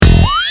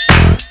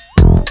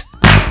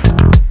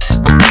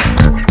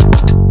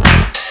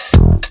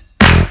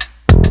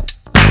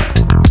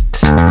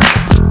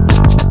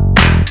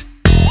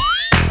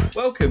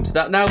to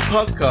That Now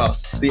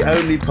podcast, the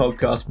only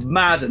podcast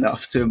mad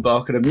enough to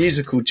embark on a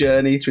musical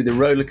journey through the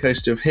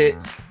rollercoaster of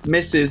hits,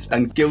 misses,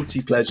 and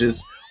guilty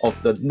pleasures of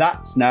the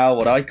That's Now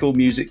what I call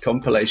music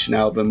compilation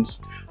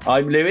albums.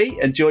 I'm Louis,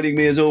 and joining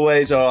me as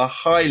always are our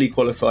highly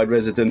qualified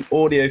resident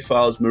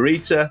audiophiles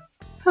Marita.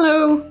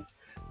 Hello.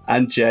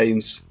 And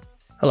James.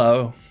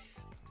 Hello.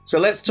 So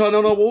let's turn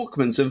on our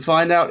Walkmans and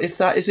find out if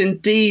that is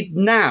indeed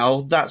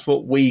now that's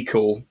what we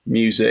call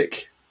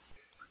music.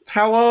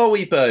 How are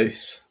we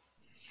both?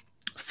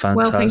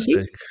 Fantastic. Well, thank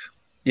you.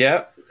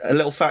 Yeah, a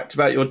little fact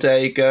about your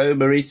day. Go,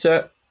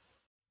 Marita.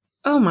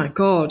 Oh my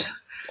God.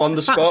 On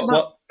the spot,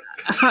 what?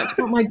 A fact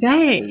about my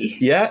day.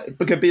 Yeah, it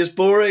could be as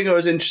boring or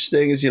as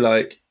interesting as you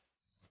like.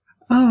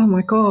 Oh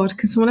my God.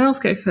 Can someone else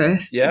go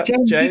first? Yeah,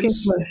 James. You go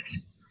James.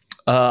 first.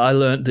 I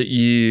learned that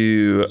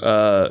you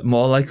are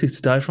more likely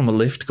to die from a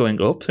lift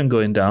going up than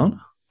going down.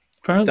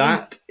 Apparently,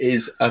 That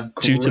is a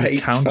great due to the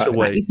fact.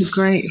 counterweight. That is a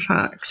great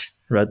fact.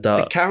 Read that.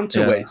 The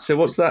counterweight. Yeah. So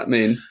what's that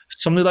mean?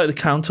 Something like the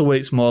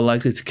counterweight's more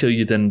likely to kill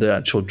you than the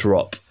actual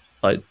drop.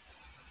 Like,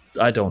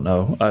 I don't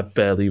know. I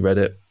barely read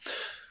it.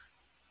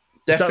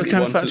 Is that the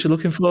kind of fact you're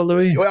looking for,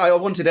 Louis? Well, I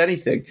wanted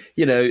anything.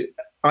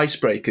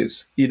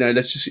 Icebreakers.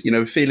 Let's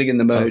just, feeling in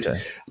the mode.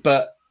 Okay.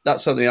 But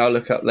that's something I'll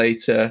look up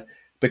later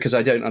because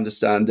I don't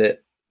understand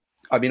it.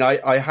 I mean,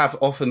 I have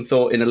often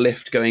thought in a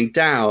lift going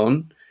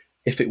down,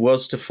 if it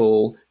was to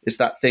fall, is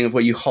that thing of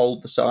where you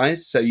hold the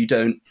sides so you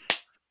don't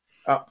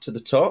up to the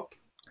top,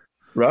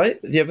 right?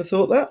 Have you ever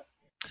thought that?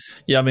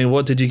 Yeah, I mean,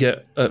 what did you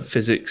get at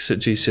physics at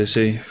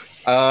GCSE?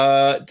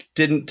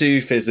 Didn't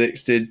do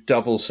physics, did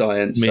double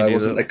science. Me So I neither.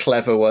 wasn't a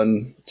clever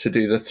one to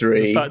do the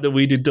three. The fact that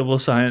we did double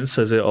science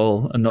says it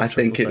all. And not I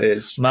think triple it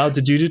science. is. Mal,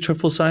 did you do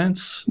triple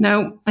science?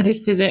 No, I did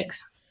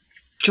physics.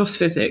 Just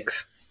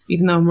physics.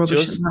 Even though I'm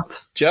rubbish Just- at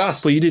maths.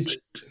 Just. Well, you did Just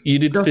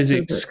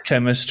physics, physics.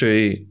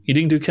 chemistry. You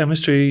didn't do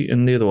chemistry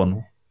in the other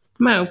one.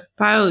 No,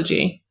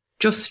 biology.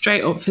 Just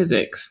straight up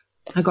physics.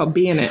 I got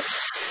B in it.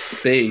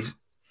 B.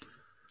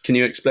 Can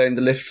you explain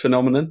the lift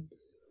phenomenon?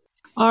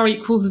 R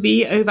equals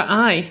V over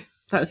I.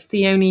 That's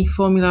the only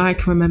formula I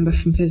can remember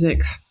from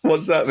physics. What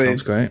does that mean?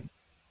 Sounds great.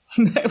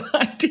 No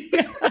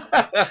idea.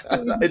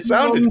 It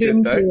sounded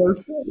good, though.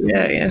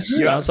 Yeah. You Sounds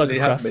like a absolutely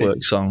had me.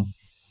 Kraftwerk song.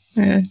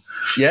 Yeah.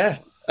 Yeah.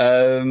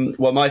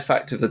 Well, my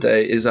fact of the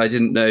day is I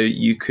didn't know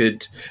you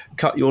could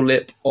cut your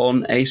lip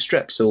on a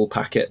Strepsil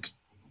packet.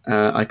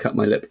 I cut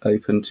my lip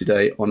open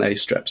today on a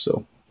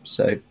Strepsil.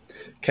 So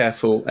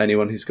careful,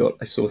 anyone who's got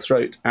a sore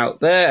throat out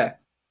there.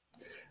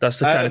 That's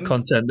the kind of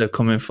content they're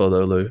coming for,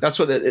 though, Lou. That's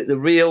what the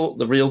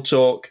real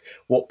talk,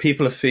 what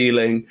people are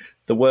feeling,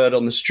 the word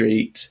on the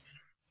street.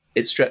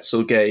 It's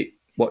Strepsil Gate.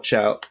 Watch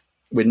out.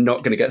 We're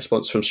not going to get a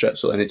sponsor from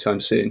Strepsil anytime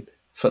soon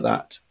for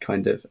that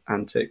kind of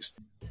antics.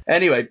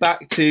 Anyway,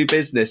 back to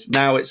business.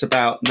 Now it's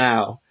about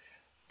now.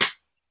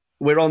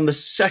 We're on the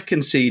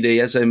second CD,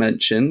 as I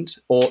mentioned,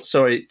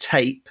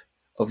 tape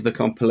of the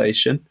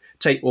compilation,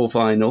 tape or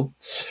vinyl,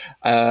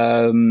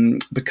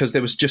 because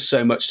there was just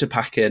so much to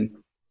pack in.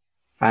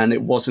 And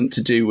it wasn't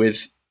to do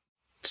with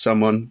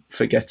someone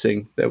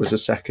forgetting there was a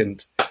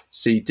second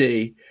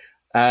CD.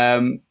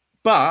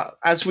 But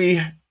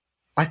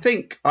I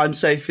think I'm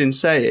safe in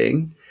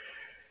saying,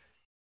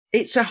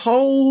 it's a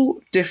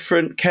whole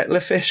different kettle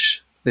of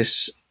fish,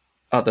 this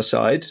other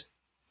side.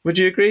 Would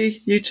you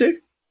agree, you two?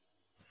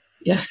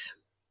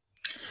 Yes.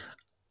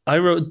 I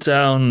wrote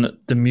down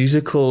the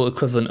musical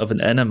equivalent of an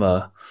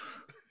enema.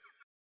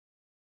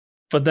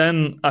 But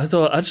then I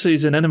thought, actually,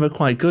 is an enema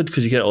quite good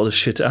because you get all the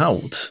shit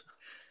out?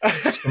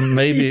 So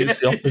maybe it's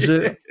the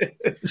opposite.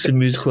 It's the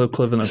musical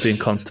equivalent of being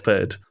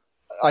constipated.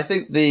 I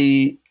think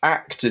the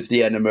act of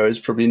the enema is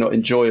probably not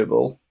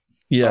enjoyable.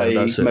 Yeah,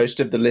 that's it. Most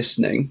of the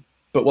listening.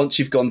 But once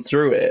you've gone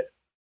through it,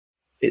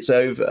 it's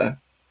over.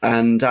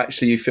 And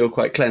actually you feel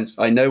quite cleansed.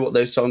 I know what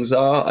those songs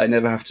are. I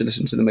never have to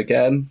listen to them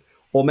again.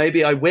 Or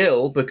maybe I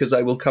will, because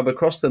I will come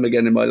across them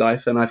again in my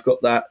life. And I've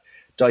got that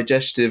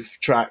digestive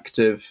tract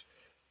of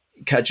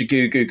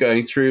kajagoogoo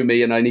going through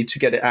me and I need to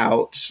get it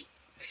out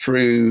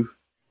through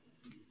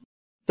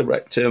the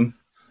rectum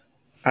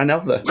and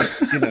other,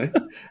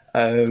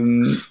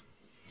 And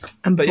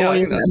but yeah, I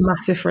boy, think is it that's- a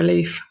massive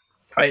relief.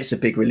 It's a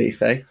big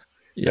relief, eh?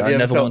 Yeah, Have you I ever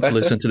never felt want to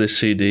better? listen to this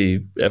CD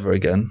ever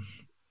again.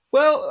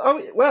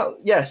 Well,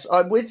 yes,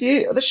 I'm with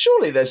you.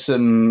 Surely there's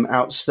some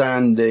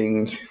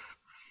outstanding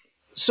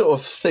sort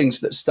of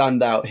things that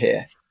stand out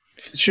here.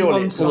 Surely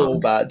One it's not all song.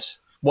 bad.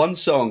 One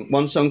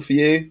song for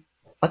you.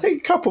 I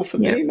think a couple for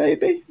me,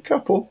 maybe a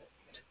couple.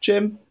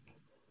 Jim?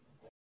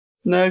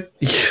 No?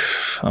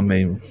 I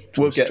mean,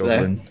 We'll I'm get there.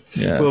 struggling.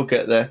 Yeah. We'll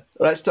get there.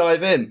 Let's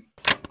dive in.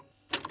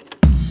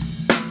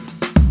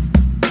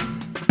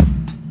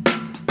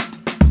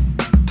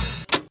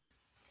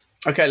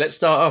 Okay, let's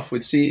start off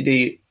with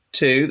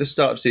CD2, the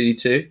start of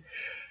CD2,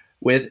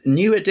 with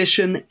new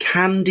edition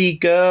Candy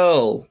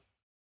Girl.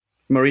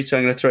 Marita,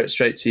 I'm going to throw it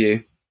straight to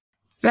you.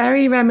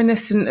 Very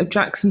reminiscent of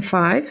Jackson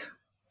 5.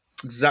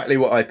 Exactly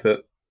what I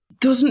put.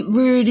 Doesn't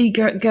really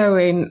get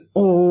going,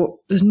 or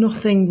there's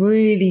nothing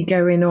really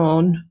going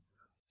on.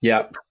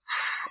 Yeah.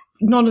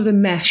 none of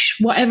them mesh.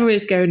 Whatever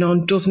is going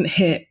on doesn't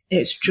hit.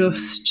 It's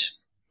just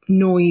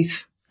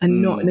noise,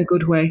 and not in a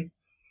good way.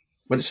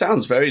 Well, it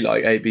sounds very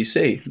like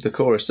ABC, the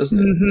chorus, doesn't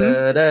it?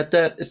 Da, da,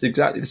 da. It's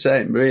exactly the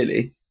same,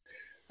 really.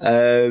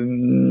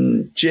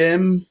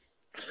 Jim?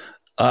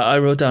 I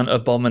wrote down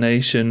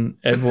abomination.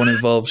 Everyone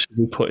involved should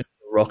be put in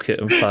a rocket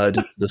and fired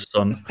into the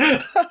sun.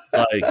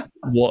 Like,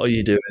 what are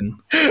you doing?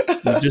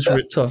 You just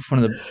ripped off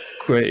one of the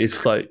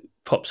greatest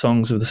pop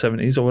songs of the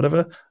 70s or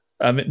whatever.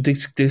 I mean,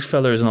 this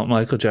fella is not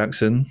Michael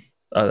Jackson,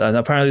 and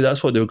apparently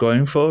that's what they were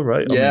going for,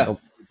 right? Yeah. I mean,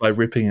 by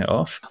ripping it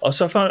off.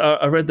 Also,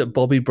 I read that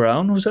Bobby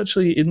Brown was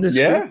actually in this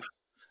group,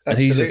 and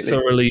he's a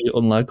thoroughly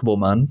unlikable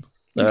man.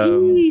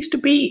 He used to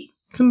beat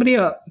somebody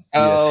up.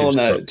 Oh,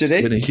 no. Did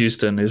he? Whitney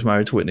Houston. He was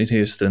married to Whitney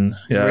Houston.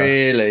 Yeah.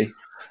 Really?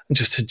 And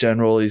just in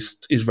general, his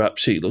rap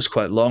sheet looks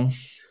quite long.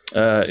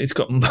 He's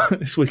got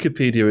his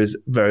Wikipedia is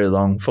very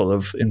long, full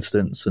of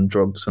incidents and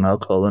drugs and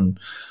alcohol and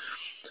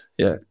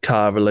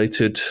car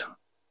related.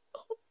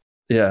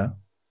 Yeah,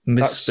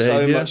 that's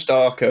so much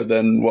darker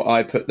than what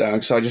I put down,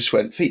 because I just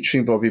went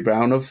featuring Bobby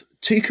Brown of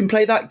Two Can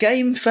Play That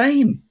Game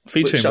fame.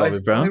 Featuring Bobby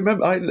Brown. I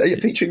remember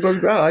featuring Bobby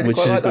Brown. I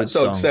quite like that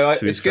song. So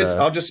it's good.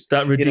 I'll just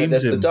that redeems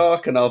there's him. The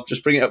dark, and I'll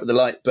just bring it up with the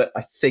light. But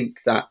I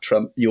think that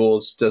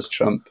yours does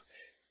trump.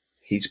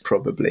 He's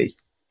probably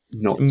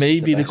not.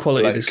 Maybe the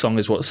quality of the song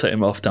is what set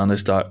him off down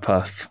this dark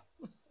path.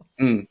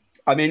 I mean,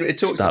 it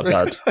talks. It's that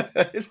bad.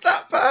 It's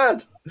that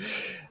bad.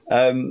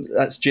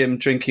 That's Jim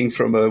drinking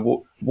from a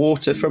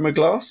water from a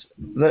glass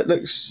that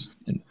looks.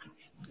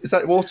 Is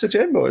that water,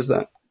 Jim, or is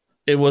that?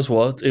 It was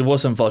what? It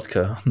wasn't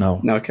vodka.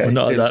 No. Okay. We're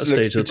not at that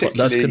stage of the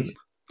podcast.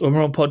 When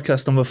we're on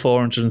podcast number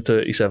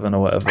 437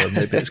 or whatever,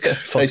 maybe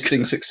it's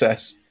tasting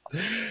success.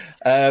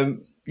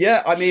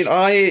 Yeah, I mean,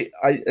 I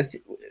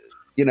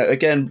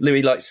again,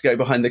 Louis likes to go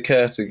behind the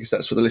curtain because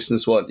that's what the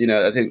listeners want.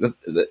 I think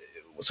that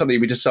something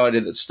we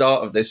decided at the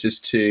start of this is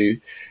to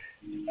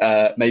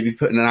maybe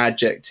put an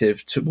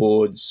adjective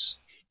towards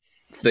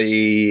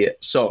the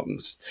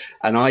songs.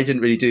 And I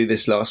didn't really do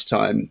this last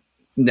time,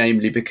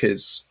 namely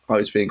because I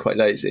was being quite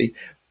lazy.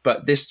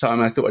 But this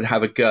time I thought I'd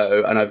have a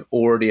go, and I've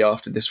already,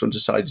 after this one,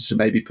 decided to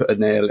maybe put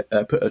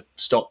a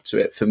stop to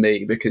it for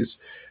me,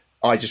 because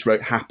I just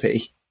wrote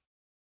happy.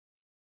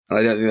 And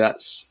I think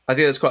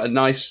that's quite a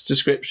nice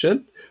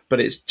description,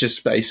 but it's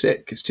just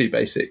basic. It's too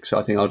basic, so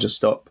I think I'll just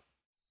stop.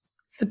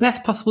 It's the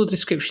best possible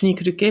description you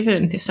could have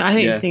given. I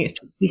don't think it's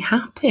particularly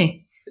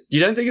happy.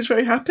 You don't think it's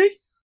very happy?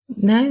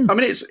 No.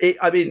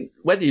 I mean,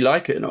 whether you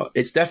like it or not,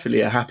 it's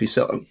definitely a happy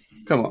song.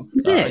 Come on.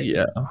 Is it?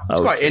 Yeah. It's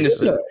quite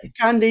innocent.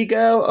 Candy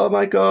girl, oh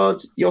my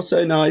God, you're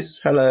so nice.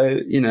 Hello.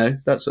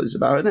 That's what it's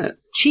about, isn't it?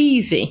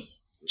 Cheesy.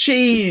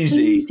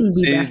 See,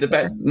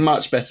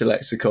 much better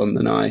lexicon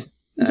than I.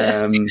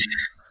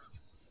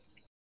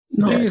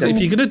 If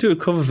you're going to do a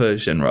cover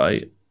version,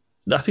 right,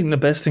 I think the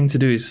best thing to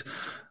do is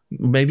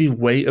maybe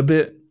wait a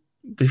bit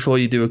before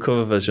you do a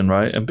cover version,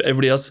 right? And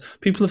everybody else,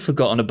 people have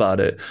forgotten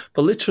about it.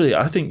 But literally,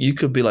 I think you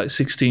could be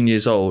 16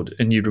 years old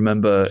and you'd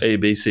remember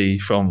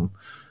ABC from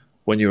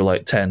when you were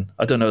 10.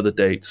 I don't know the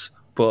dates,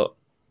 but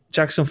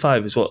Jackson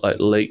 5 is what,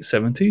 late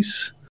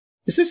 70s?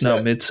 Is this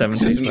mid 70s?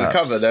 This isn't the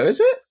cover though, is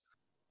it?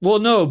 Well,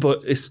 no, but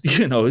it's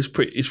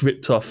it's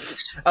ripped off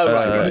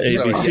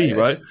ABC,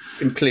 right?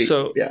 Complete.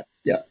 So yeah.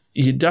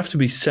 You'd have to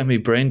be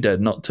semi-brain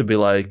dead not to be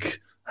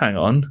hang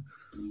on.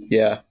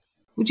 Yeah.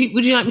 Would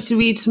you like me to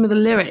read some of the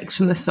lyrics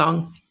from the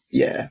song?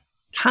 Yeah.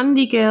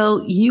 Candy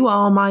girl, you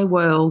are my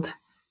world.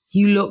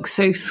 You look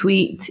so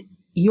sweet.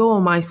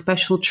 You're my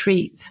special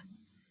treat.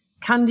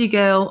 Candy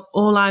girl,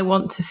 all I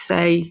want to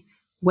say,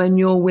 when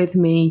you're with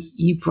me,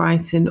 you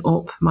brighten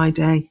up my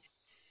day.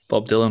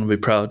 Bob Dylan will be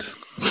proud.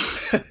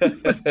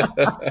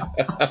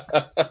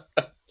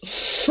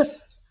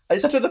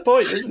 It's to the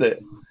point, isn't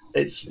it?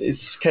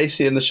 It's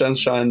Casey and the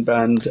Sunshine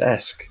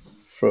Band-esque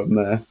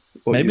from...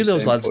 maybe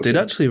those lads did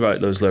actually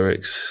write those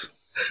lyrics.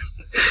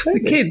 The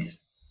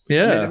kids.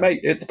 Yeah. I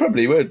mean, it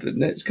probably would,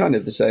 wouldn't it? It's kind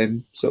of the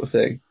same sort of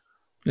thing.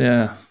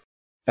 Yeah.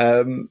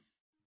 Can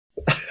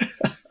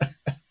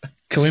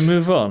we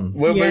move on?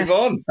 We'll move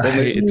on. I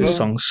hated this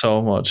song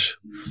so much.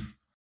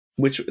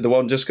 The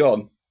one just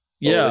gone?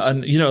 Yeah,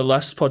 and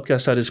last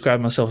podcast I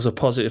described myself as a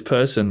positive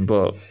person,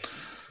 but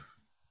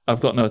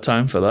I've got no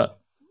time for that.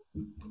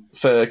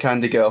 For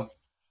Candy Girl?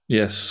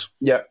 Yes.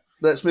 Yeah,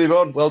 let's move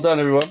on. Well done,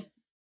 everyone.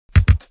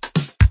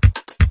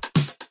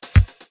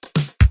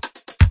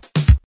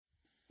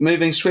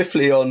 Moving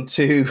swiftly on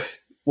to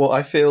what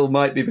I feel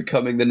might be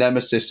becoming the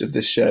nemesis of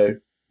this show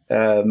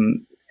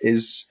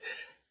is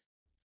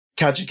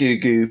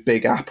Kajagoogoo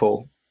Big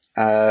Apple.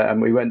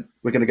 And we're going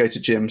to go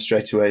to Jim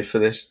straight away for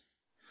this.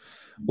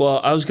 Well,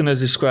 I was going to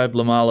describe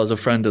Lamal as a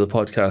friend of the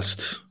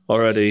podcast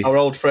already. Our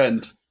old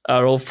friend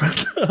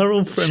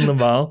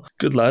Lamal.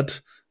 Good lad.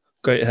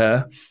 Great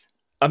hair.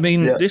 I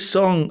mean, This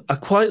song, I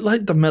quite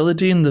like the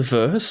melody in the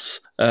verse.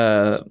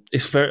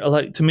 It's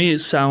very, to me, it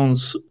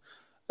sounds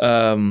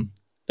a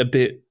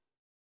bit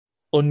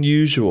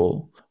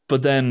unusual,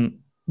 but then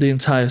the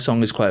entire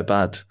song is quite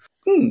bad.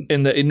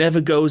 In that it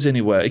never goes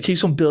anywhere. It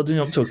keeps on building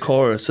up to a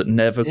chorus that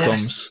never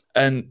comes.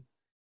 And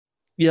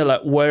yeah,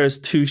 like whereas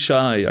Too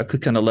Shy, I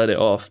could kind of let it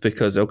off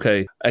because,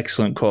 okay,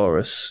 excellent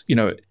chorus. You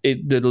know,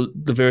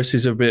 the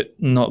verses are a bit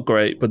not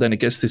great, but then it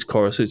gets this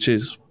chorus, which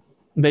is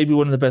maybe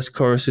one of the best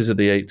choruses of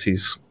the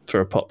 80s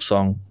for a pop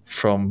song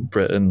from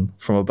Britain,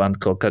 from a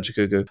band called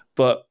Kajagoogoo.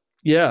 But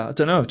yeah, I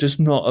don't know, just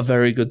not a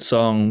very good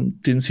song.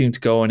 Didn't seem to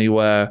go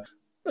anywhere.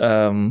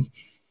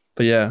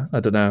 But yeah, I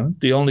don't know.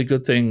 The only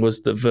good thing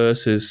was the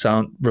verses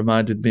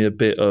reminded me a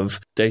bit of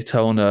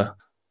Daytona,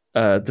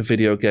 the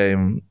video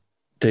game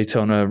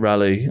Daytona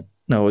Rally.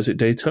 No, was it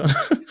Daytona?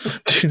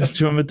 do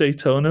you remember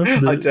Daytona?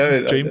 I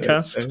don't.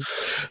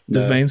 Dreamcast,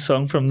 the main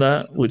song from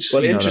that. Which,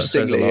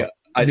 interestingly,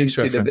 I didn't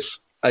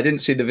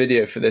see the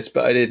video for this,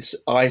 but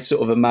I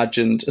sort of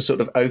imagined a sort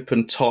of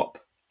open top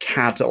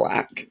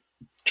Cadillac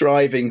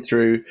driving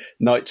through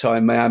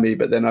nighttime Miami,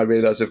 but then I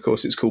realized, of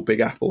course, it's called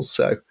Big Apple,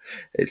 so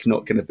it's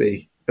not going to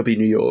be. It'll be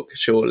New York,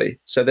 surely.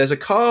 So there's a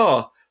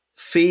car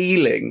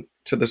feeling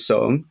to the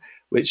song,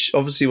 which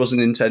obviously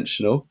wasn't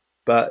intentional,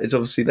 but it's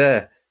obviously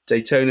there.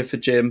 Daytona for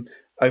Jim,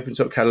 open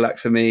top Cadillac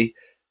for me.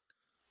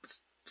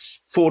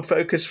 Ford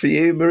Focus for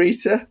you,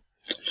 Marita?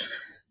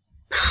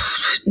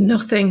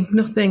 Nothing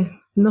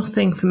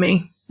for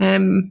me.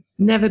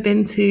 Never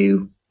been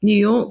to New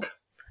York,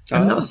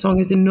 and that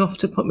song is enough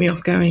to put me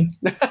off going.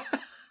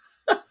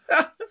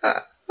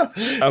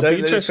 I'd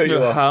be interested to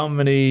know how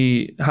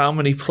many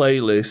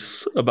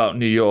playlists about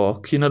New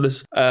York. You know,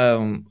 there's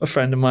a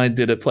friend of mine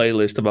did a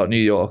playlist about New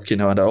York, you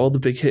know, and all the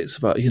big hits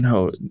about, you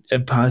know,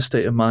 Empire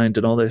State of Mind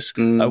and all this.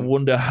 I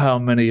wonder how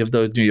many of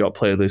those New York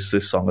playlists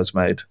this song has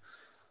made.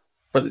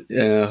 But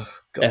yeah,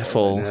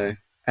 F-all,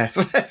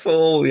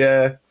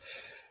 yeah.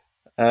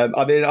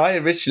 I mean, I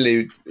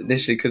initially,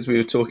 because we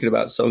were talking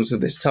about songs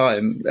of this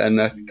time, and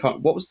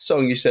what was the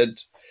song you said?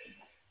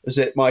 Was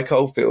it Mike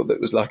Oldfield that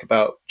was like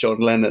about John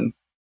Lennon?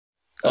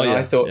 And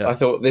I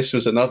thought this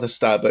was another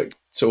stab at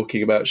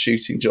talking about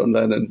shooting John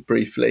Lennon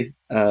briefly,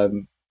 but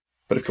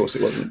of course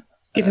it wasn't.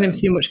 Giving him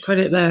too much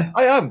credit there.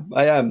 I am,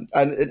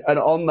 and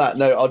on that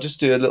note, I'll just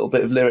do a little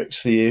bit of lyrics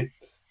for you,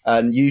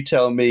 and you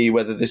tell me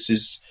whether this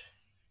is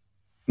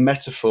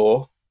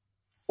metaphor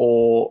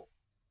or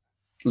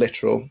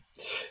literal.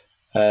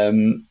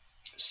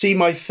 See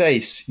my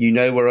face, you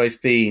know where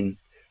I've been,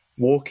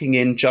 walking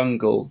in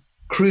jungle,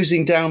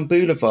 cruising down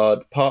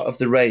boulevard, part of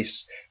the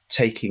race,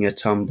 taking a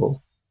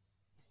tumble.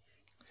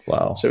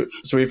 Wow. So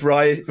we've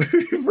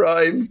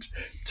rhymed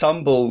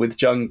tumble with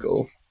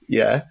jungle.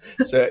 Yeah.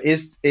 So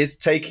is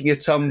taking a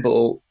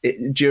tumble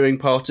during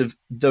part of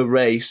the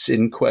race,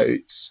 in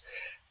quotes,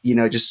 you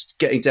know, just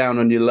getting down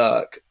on your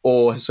luck,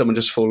 or has someone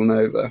just fallen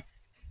over?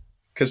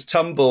 Because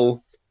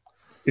tumble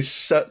is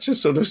such a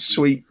sort of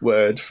sweet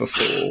word for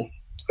fall.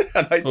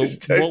 And I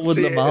just don't what would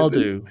see Lamal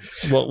do?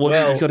 What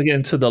you've got to get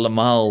into the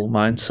Lamal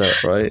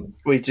mindset, right?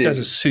 We do. As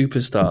a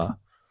superstar.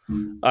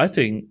 I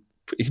think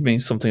he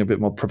means something a bit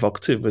more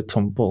provocative with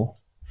Tumble.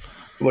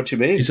 What do you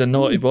mean? He's a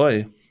naughty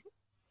boy.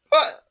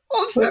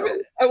 What's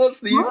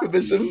the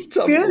euphemism?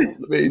 Tumble. Yeah.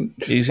 I mean,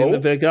 he's in the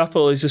Big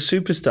Apple. He's a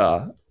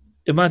superstar.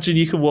 Imagine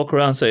you can walk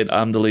around saying,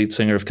 "I'm the lead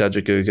singer of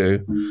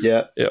Kajagoogoo."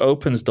 Yeah, it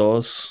opens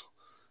doors.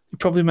 You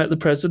probably met the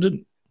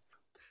president.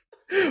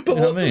 But you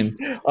know what I mean?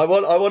 I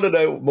want to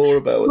know more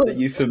about what the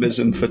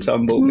euphemism for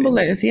tumble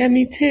means. Yeah,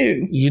 me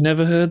too. You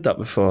never heard that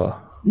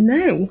before?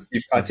 No.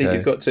 I think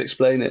you've got to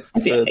explain it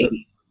further.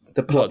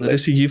 The plot.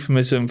 It's a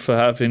euphemism for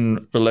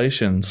having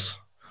relations.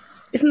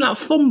 Isn't that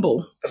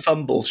fumble? A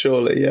fumble,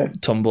 surely, yeah.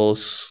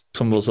 Tumbles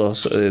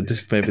also. Maybe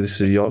this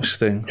is a Yorkshire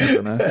thing. I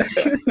don't know.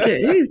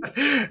 It is.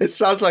 It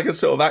sounds like a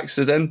sort of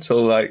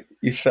accidental, like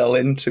you fell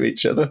into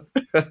each other.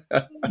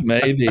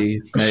 maybe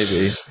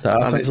that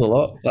happens a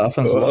lot. That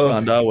happens a lot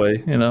around our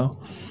way, you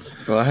know.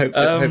 Well, I hope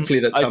hopefully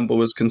that tumble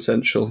was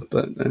consensual,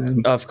 but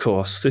of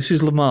course, this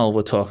is Lamal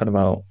we're talking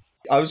about.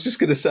 I was just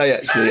going to say,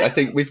 actually, I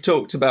think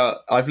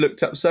I've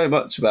looked up so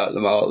much about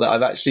Lamal that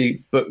I've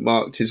actually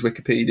bookmarked his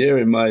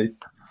Wikipedia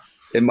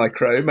in my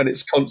Chrome, and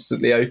it's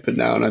constantly open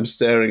now, and I'm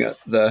staring at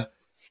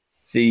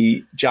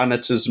the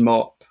janitor's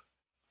mop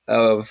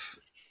of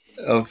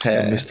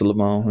hair, Mr.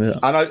 Lamal,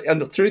 yeah,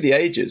 and through the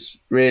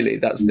ages, really,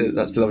 that's the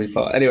lovely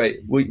part. Anyway,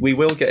 we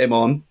will get him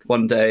on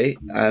one day,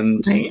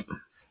 and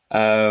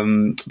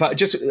but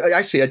just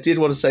actually, I did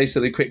want to say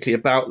something quickly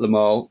about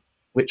Lamal,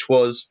 which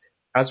was,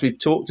 as we've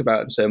talked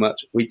about him so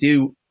much, we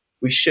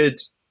should,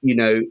 you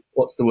know,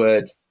 what's the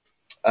word?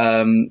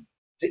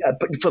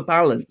 But for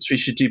balance, we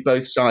should do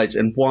both sides,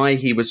 and why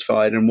he was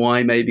fired and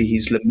why maybe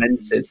he's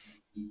lamented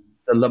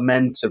the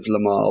lament of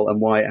Lamal and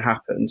why it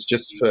happened.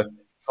 Just for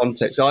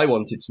context, I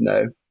wanted to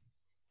know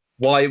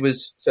why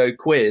was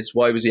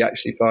he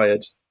actually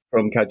fired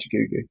from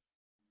Kajagoogoo?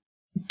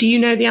 Do you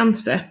know the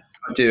answer?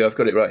 I do. I've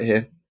got it right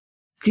here.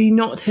 Do you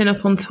not turn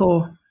up on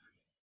tour?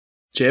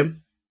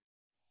 Jim?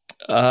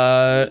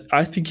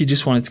 I think he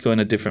just wanted to go in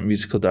a different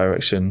musical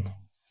direction.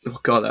 Oh,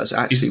 God, that's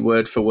actually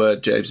word for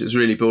word, James. It was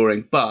really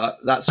boring, but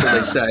that's what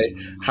they say.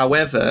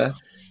 However,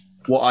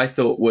 what I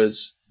thought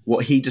was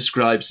what he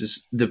describes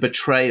as the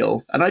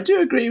betrayal, and I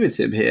do agree with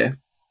him here.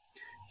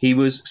 he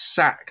was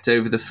sacked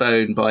over the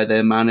phone by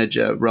their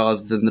manager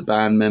rather than the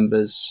band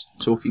members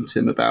talking to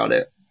him about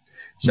it.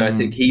 So I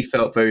think he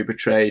felt very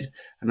betrayed.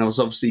 And I was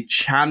obviously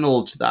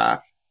channeled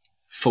that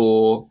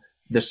for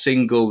the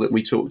single that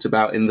we talked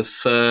about in the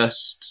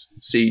first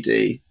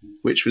CD,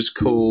 which was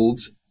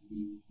called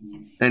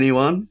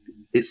Anyone?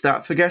 It's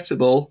That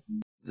Forgettable.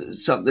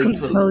 Something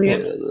for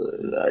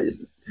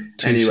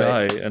Too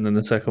Shy, and then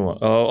the second one.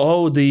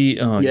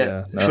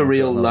 Yeah, no, For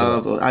Real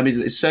Love. I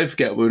mean, it's so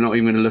forgettable. We're not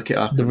even going to look it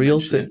up. The real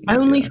thing.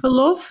 Only for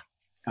Love.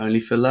 Only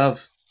for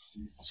Love.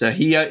 So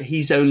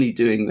he's only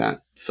doing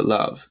that for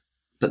love,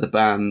 but the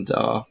band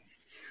are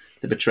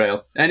the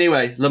betrayal.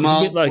 Anyway,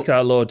 Lamar, he's a bit like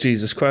our Lord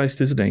Jesus Christ,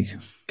 isn't he?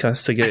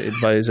 Castigated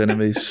by his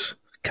enemies,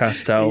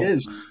 cast out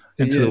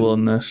into the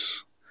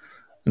wilderness,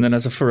 and then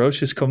has a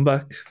ferocious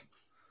comeback.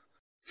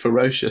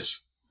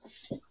 Ferocious.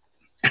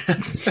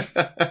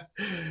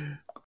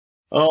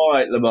 All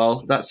right,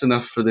 Lamal, that's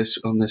enough for this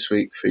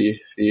week for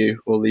you.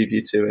 We'll leave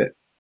you to it.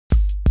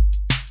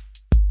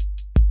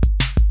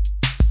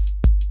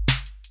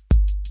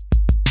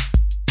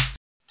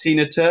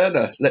 Tina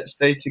Turner, Let's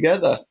Stay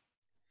Together.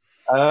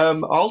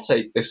 I'll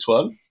take this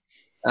one,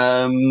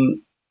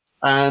 and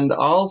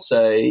I'll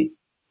say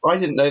I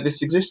didn't know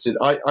this existed.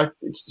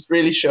 It's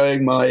really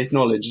showing my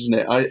knowledge, isn't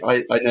it?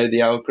 I know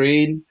the Al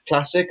Green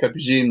classic. I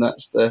presume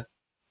that's the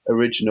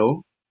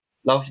original.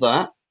 Love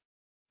that.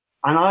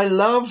 And I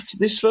loved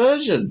this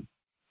version.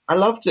 I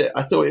loved it.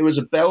 I thought it was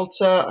a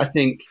belter. I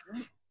think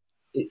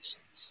it's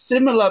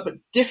similar but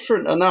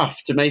different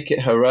enough to make it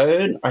her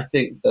own. I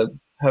think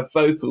her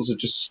vocals are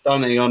just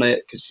stunning on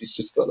it because she's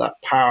just got that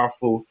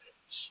powerful,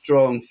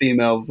 strong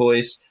female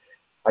voice.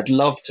 I'd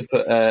love to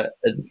put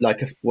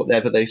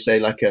whatever they say,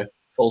 like a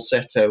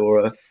falsetto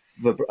or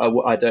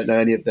I don't know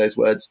any of those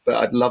words, but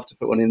I'd love to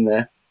put one in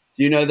there.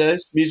 Do you know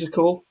those?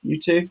 Musical? You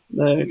two?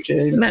 No,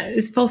 Jane? No,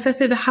 it's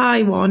falsetto the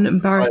high one and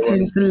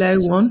baritone is the low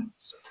one.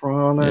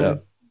 Soprano. Yeah.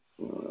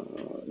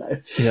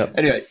 No. Yeah.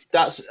 Anyway,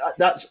 that's.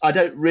 I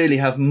don't really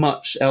have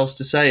much else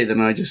to say than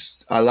I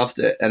loved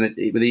it, and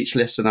with each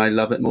listen, I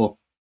love it more.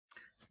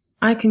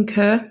 I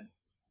concur.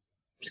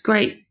 It's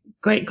great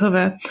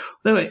cover.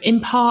 Though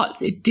in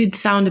parts, it did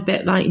sound a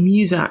bit like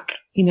Muzak,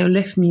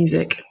 lift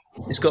music.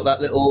 It's got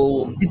that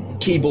little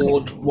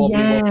keyboard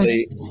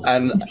wobbly,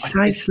 and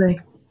precisely.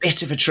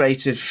 Bit of a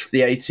trait of the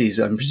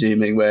 80s, I'm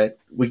presuming, where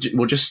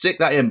we'll just stick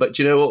that in. But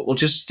do you know what? We'll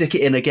just stick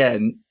it in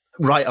again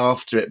right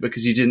after it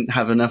because you didn't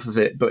have enough of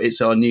it, but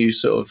it's our new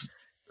sort of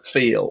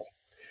feel.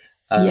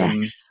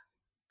 Yes.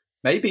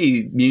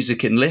 Maybe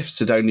music in lifts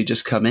had only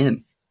just come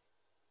in.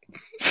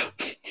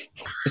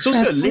 It's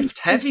also lift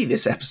heavy,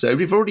 this episode.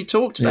 We've already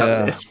talked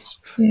about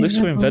lifts. Lifts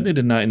were invented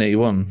in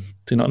 1981. Do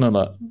you not know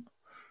that?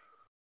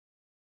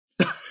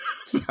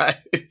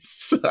 That is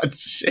such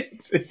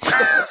shit.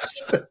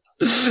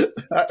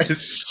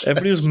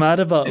 Everybody was mad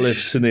about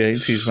lifts in the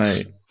 80s,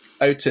 mate.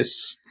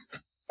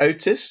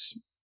 Otis,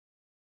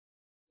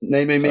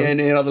 name me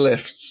any other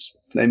lifts.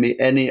 Name me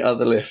any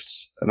other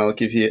lifts, and I'll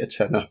give you a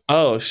tenner.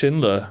 Oh,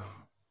 Schindler.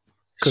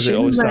 Because it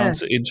always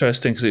sounds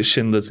interesting because it's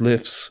Schindler's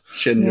Lifts.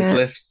 Schindler's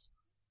Lifts.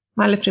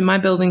 My lift in my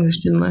building is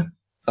Schindler.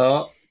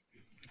 Oh.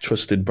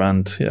 Trusted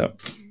brand, yeah.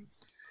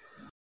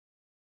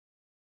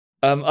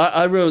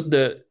 I wrote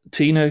that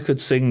Tina could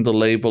sing the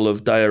label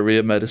of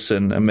diarrhea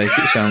medicine and make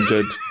it sound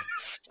good.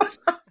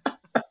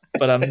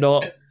 But I'm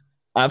not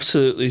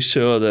absolutely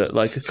sure that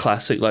like a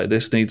classic like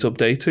this needs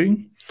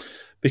updating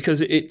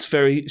because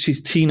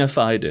she's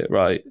Tina-fied it,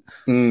 right?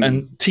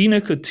 And Tina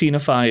could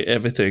Tina-fy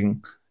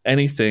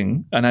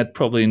anything, and I'd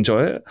probably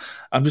enjoy it.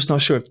 I'm just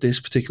not sure if this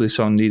particular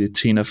song needed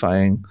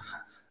Tina-fying.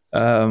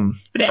 But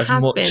it has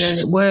been and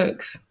it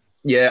works.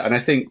 Yeah, and I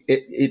think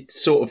it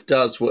sort of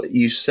does what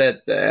you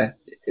said there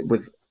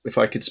with, if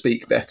I could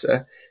speak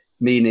better,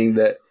 meaning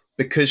that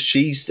because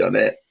she's done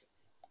it,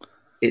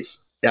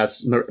 it's,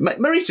 as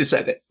Marita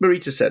said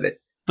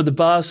it. But the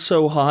bar's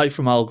so high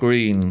from Al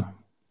Green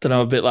that I'm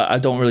a bit like, I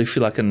don't really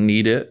feel like I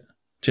need it.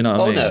 Do you know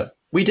what I mean? Oh, no.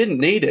 We didn't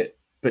need it,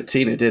 but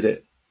Tina did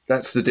it.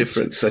 That's the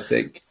difference, I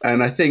think.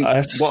 And I think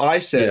what I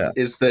said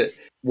is that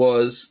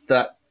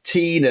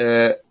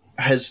Tina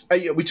has...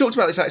 we talked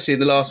about this actually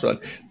in the last one.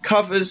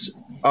 Covers,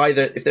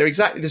 either, if they're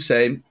exactly the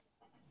same,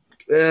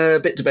 a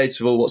bit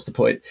debatable, what's the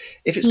point?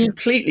 If it's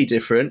completely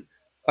different,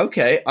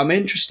 okay, I'm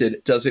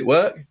interested. Does it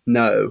work?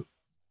 No.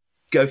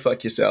 Go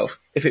fuck yourself.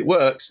 If it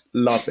works,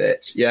 love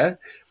it, yeah?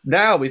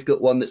 Now we've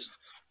got one that's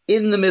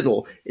in the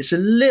middle. It's a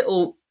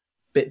little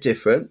bit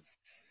different,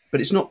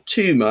 but it's not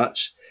too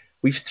much.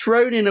 We've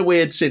thrown in a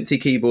weird synthy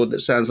keyboard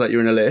that sounds like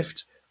you're in a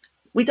lift.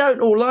 We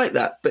don't all like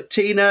that, but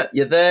Tina,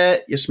 you're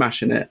there, you're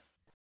smashing it.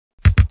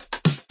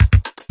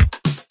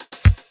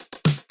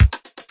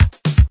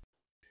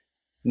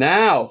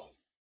 Now,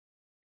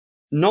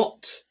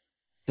 not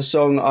the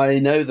song I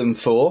know them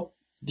for,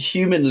 The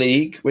Human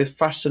League with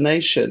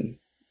Fascination.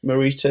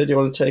 Marita, do you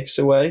want to take us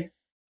away?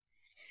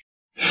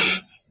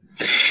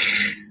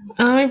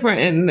 I've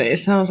written that it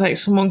sounds like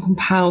someone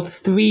compiled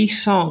 3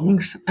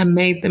 songs and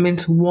made them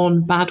into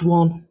one bad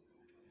one.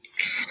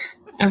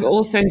 I've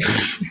also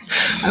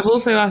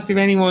asked if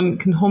anyone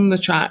can hum the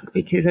track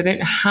because I don't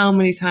know how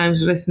many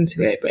times I listen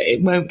to it, but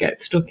it won't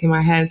get stuck in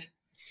my head.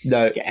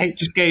 No. It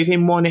just goes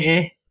in one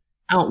ear,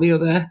 out the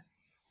other.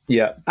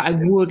 Yeah. But I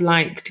would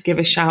like to give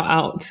a shout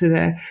out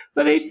to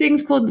those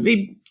things called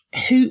the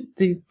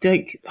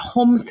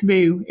hum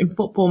through in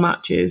football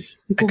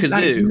matches. A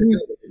kazoo?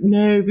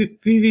 No,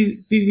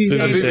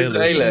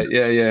 vuvuzela.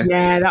 Yeah.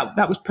 Yeah,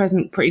 that was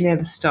present pretty near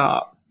the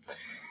start.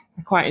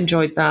 I quite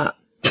enjoyed that.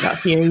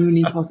 That's the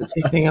only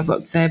positive thing I've got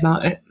to say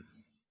about it.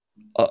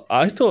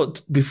 I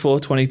thought before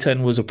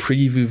 2010 was a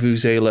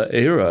pre-vuvuzela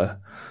era.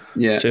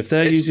 Yeah. So if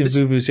they're using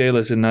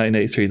vuvuzelas in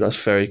 1983,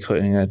 that's very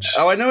cutting edge.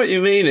 Oh, I know what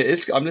you mean. It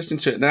is. I'm listening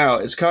to it now.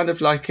 It's kind of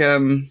like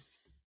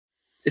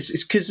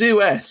it's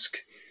kazoo-esque,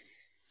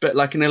 but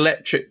like an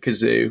electric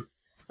kazoo,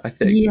 I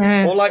think.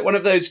 Yeah. Or like one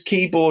of those a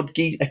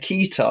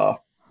keytar,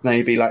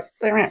 maybe like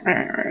like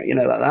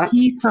that.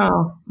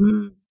 Keytar.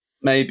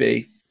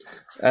 Maybe.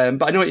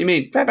 But I know what you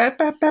mean.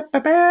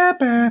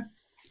 I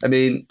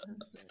mean,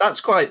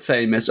 that's quite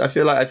famous. I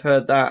feel like I've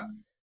heard that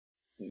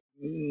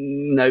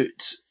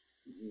note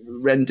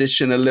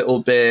rendition a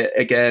little bit.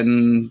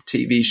 Again,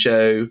 TV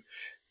show.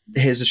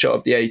 Here's a shot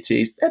of the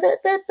 80s.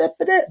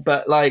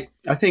 But like,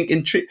 I think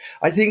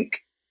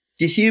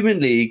the Human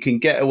League can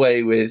get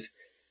away with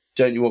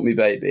Don't You Want Me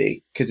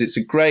Baby because it's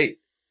a great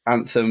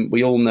anthem.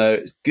 We all know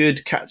it's a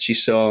good, catchy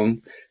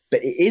song.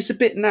 But it is a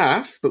bit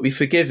naff, but we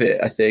forgive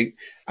it, I think.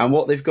 And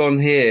what they've gone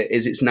here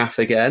is it's naff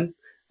again,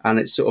 and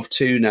it's sort of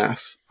too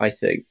naff, I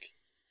think,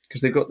 because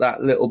they've got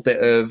that little bit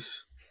of,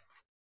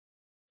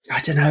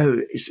 I don't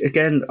know. It's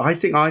again, I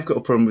think I've got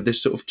a problem with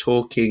this sort of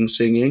talking,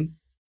 singing.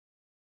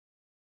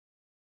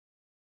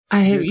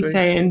 I hear what you're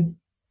saying.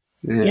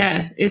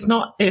 Yeah, it's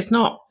not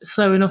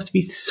slow enough to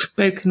be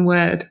spoken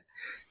word.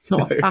 It's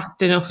not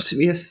fast enough to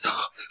be a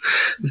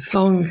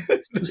song.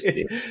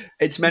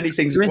 It's many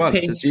things at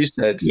once, as you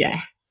said.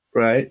 Yeah.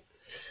 Right.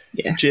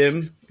 Yeah.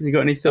 Jim, you got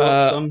any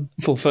thoughts on?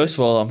 Well, first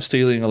of all, I'm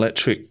stealing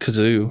Electric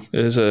Kazoo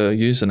as a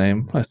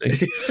username, I think.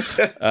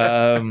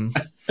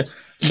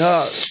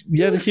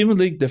 The Human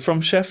League, they're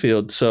from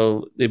Sheffield,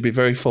 so it'd be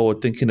very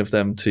forward thinking of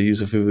them to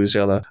use a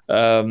vuvuzela.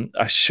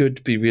 I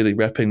should be really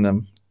repping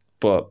them,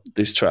 but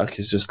this track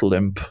is just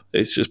limp.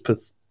 It's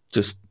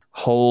just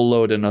whole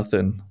load of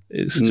nothing.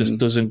 It just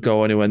doesn't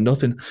go anywhere.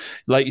 Nothing,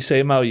 like you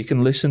say, Mal, you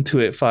can listen to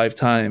it 5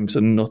 times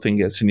and nothing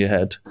gets in your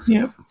head.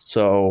 Yeah.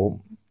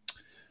 So,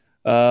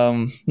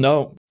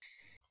 no.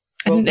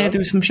 I didn't know they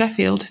was from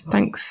Sheffield.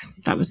 Thanks.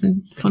 That was a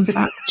fun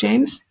fact,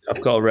 James.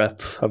 I've got a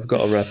rep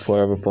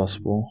wherever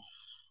possible.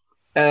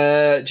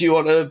 Do you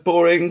want a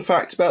boring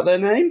fact about their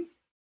name?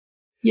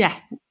 Yeah.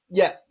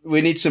 Yeah. We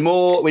need some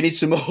more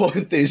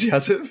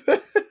enthusiasm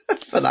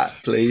for that,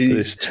 please. For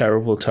this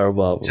terrible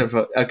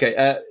album.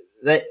 Okay.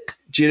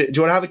 Do you want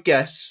to have a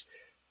guess?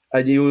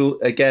 And you will,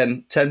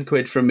 again, 10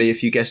 quid from me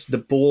if you guess the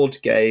board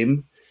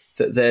game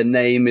that their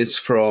name is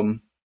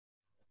from.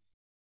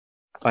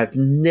 I've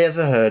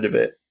never heard of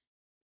it.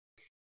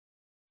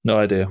 No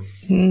idea.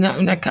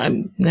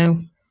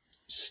 No.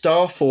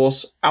 Star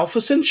Force Alpha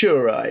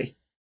Centauri.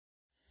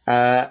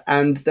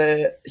 And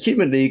the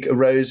Human League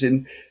arose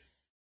in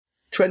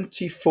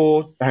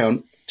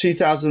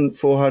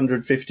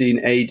 2415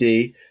 AD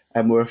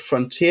and were a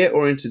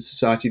frontier-oriented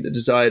society that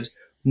desired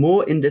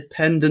more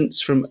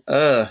independence from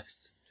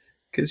Earth.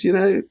 Because,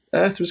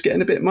 Earth was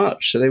getting a bit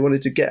much, so they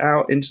wanted to get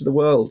out into the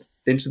world,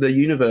 into the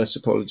universe,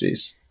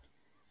 apologies.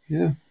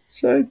 Yeah,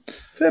 so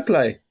fair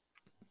play.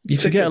 You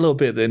forget a little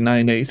bit that in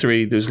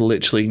 1983, there's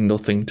literally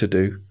nothing to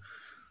do.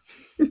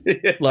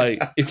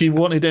 Like, if you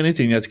wanted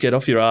anything, you had to get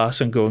off your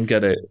ass and go and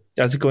get it.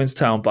 You had to go into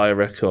town and buy a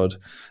record.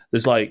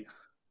 There's like,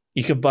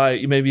 you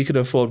could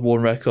afford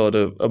one record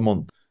a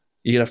month.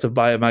 You'd have to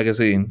buy a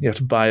magazine. You have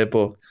to buy a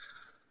book.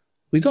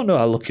 We don't know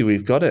how lucky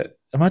we've got it.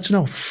 Imagine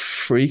how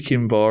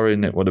freaking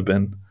boring it would have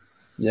been.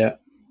 Yeah.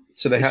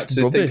 So they had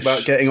to think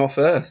about getting off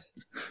Earth.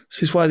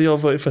 This is why they all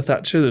voted for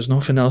Thatcher. There's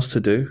nothing else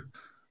to do.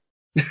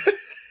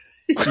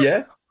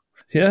 Yeah.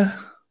 Yeah.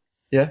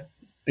 Yeah,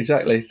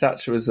 exactly.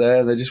 Thatcher was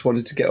there. They just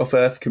wanted to get off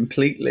Earth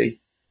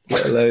completely,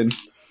 let alone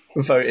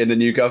vote in a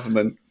new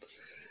government.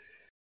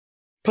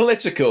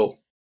 Political.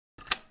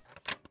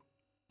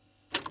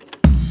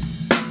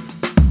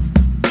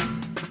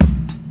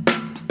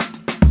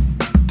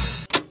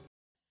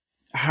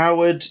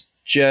 Howard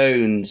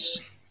Jones,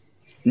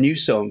 new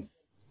song.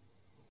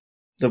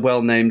 The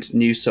well-named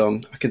new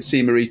song. I could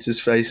see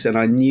Marita's face, and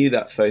I knew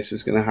that face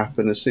was going to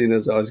happen as soon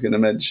as I was going to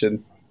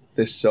mention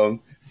this song.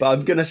 But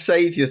I'm going to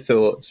save your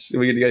thoughts.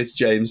 We're going to go to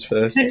James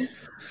first.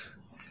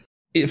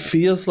 It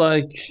feels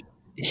like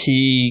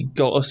he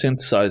got a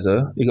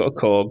synthesizer, he got a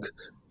Korg,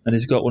 and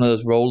he's got one of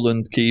those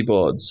Roland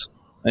keyboards.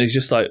 And he's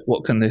just like,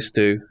 what can this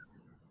do?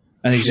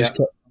 And he just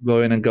kept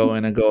going and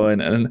going and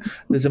going. And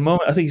there's a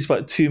moment, I think it's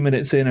like 2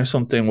 minutes in or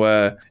something,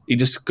 where he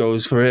just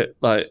goes for it.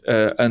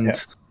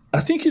 I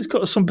think it's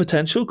got some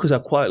potential because I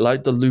quite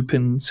like the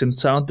looping synth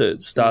sound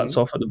that starts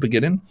off at the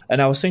beginning.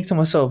 And I was thinking to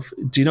myself,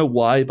 do you know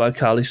why by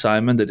Carly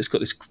Simon that it's got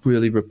this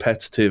really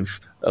repetitive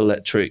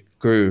electric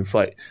groove.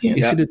 Like if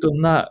Yeah. you'd have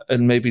done that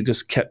and maybe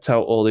just kept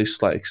out all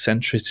this like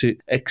eccentric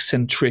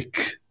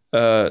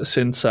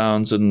synth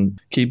sounds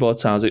and keyboard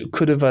sounds, it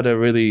could have had a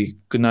really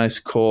good, nice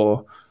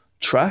core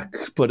track.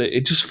 But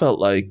it just felt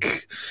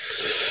like,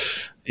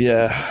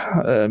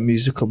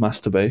 musical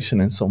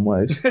masturbation in some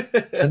ways.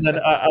 And then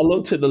I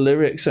looked at the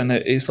lyrics, and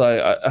it's like,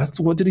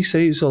 what did he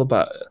say it's all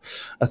about?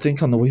 I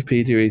think on the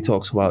Wikipedia he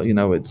talks about,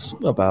 it's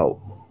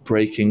about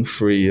breaking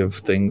free of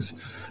things.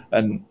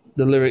 And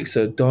the lyrics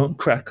are, don't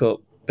crack up,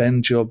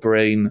 bend your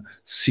brain,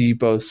 see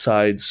both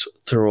sides,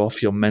 throw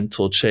off your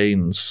mental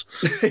chains.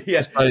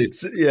 Yeah,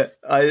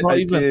 Not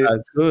even do.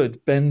 that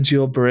good. Bend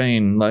your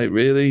brain, like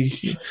really.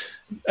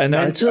 And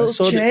Mental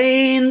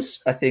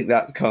chains. I think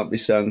that can't be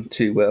sung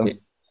too well.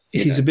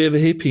 He's a bit of a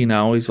hippie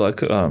now. He's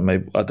like,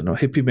 maybe, I don't know,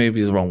 hippie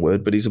maybe is the wrong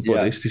word, but he's a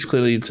Buddhist. Yeah. He's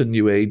clearly into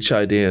new age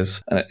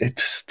ideas, and it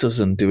just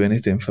doesn't do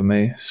anything for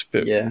me. It's a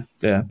bit, a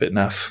bit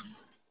naff.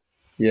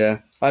 Yeah,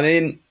 I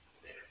mean,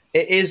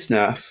 it is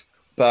naff,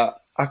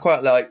 but I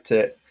quite liked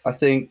it. I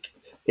think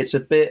it's a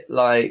bit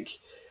like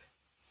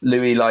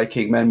Louis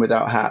liking Men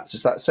Without Hats.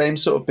 It's that same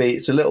sort of beat.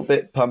 It's a little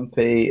bit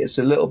pumpy. It's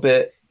a little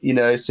bit,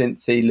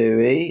 synthy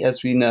Louis,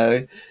 as we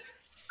know.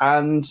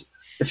 And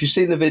if you've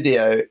seen the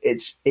video,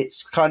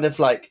 it's kind of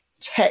like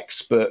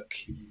textbook,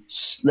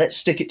 let's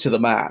stick it to the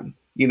man.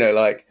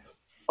 Like,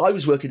 I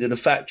was working in a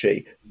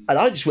factory and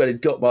I just went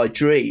and got my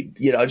dream.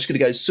 I'm just going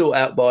to go sort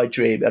out my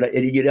dream. And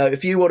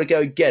if you want to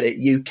go and get it,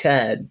 you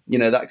can.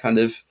 That kind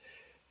of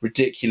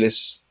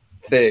ridiculous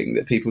thing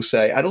that people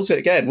say. And also,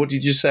 again, what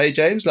did you say,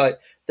 James? Like,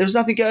 there was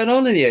nothing going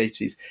on in the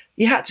 80s.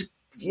 You had to,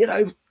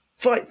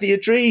 fight for your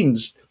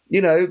dreams.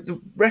 The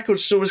record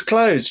store was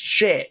closed.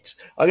 Shit.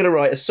 I'm going to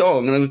write a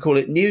song and I'm going to call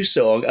it New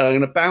Song, and I'm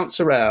going to bounce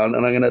around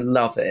and I'm going to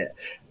love it.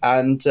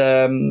 And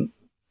I'm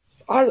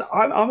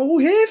all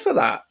here for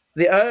that.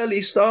 The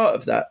early start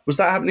of that. Was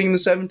that happening in the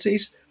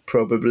 70s?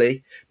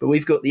 Probably. But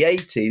we've got the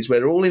 80s where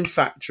they're all in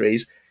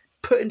factories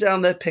putting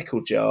down their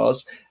pickle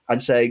jars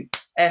and saying,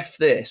 F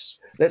this.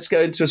 Let's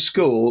go into a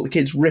school. The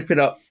kids ripping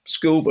up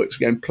school books,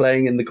 going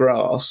playing in the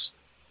grass.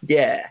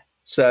 Yeah.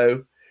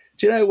 So,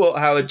 do you know what,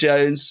 Howard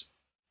Jones?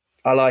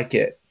 I like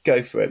it.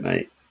 Go for it,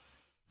 mate.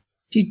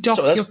 Do you doff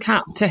your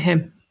cap to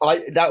him?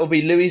 That will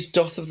be Louis'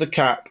 doff of the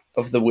cap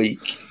of the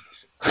week.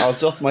 I'll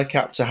doff my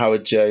cap to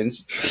Howard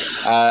Jones.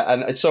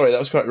 And sorry, that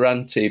was quite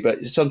ranty,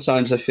 but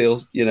sometimes I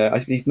feel,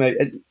 and do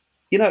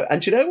you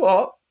know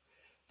what?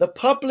 The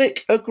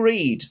public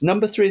agreed.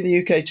 Number 3 in the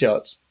UK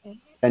charts.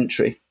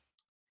 Entry.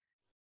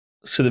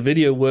 So the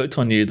video worked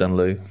on you then,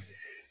 Lou?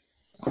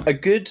 A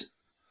good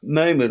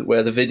moment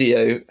where the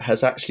video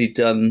has actually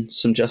done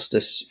some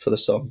justice for the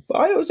song. But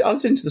I was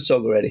into the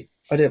song already.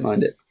 I don't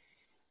mind it.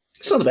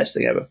 It's not the best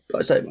thing ever,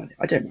 but I don't mind it.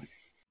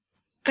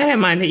 I don't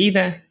mind it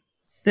either.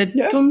 The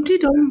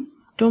dum-dee-dum,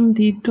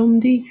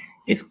 dum-dee-dum-dee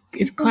is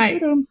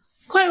quite all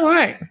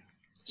right.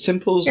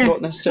 Simple's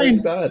not necessarily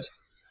bad.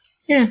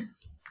 Yeah.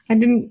 I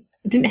didn't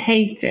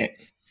hate it.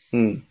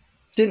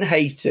 Didn't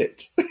hate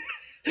it.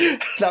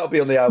 That'll be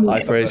on the album.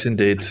 High praise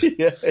indeed.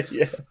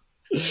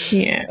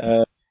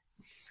 Yeah.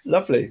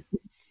 Lovely.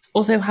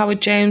 Also,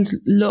 Howard Jones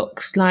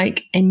looks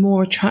like a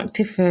more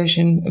attractive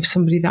version of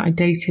somebody that I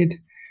dated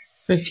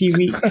for a few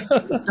weeks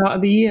at the start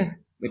of the year,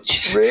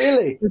 which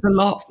really was a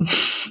lot.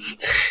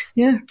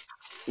 Yeah.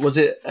 Was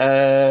it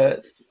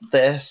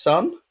their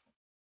son?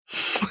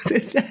 Was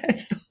it their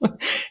son?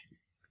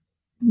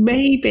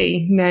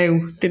 Maybe.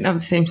 No, didn't have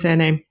the same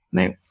surname.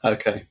 No.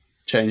 Okay.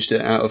 Changed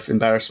it out of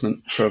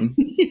embarrassment from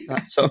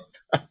that song.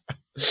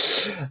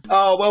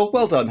 Oh,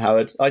 well done,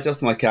 Howard. I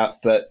doffed my cap,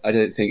 but I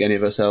don't think any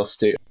of us else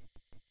do.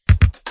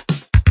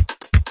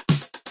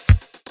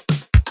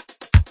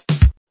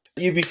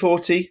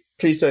 UB40,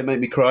 please don't make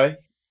me cry.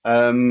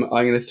 I'm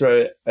going to throw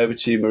it over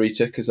to you,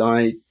 Marita, because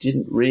I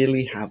didn't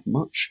really have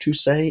much to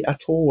say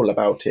at all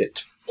about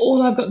it.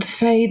 All I've got to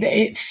say that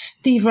it's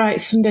Steve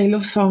Wright's Sunday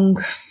love song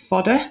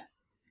fodder,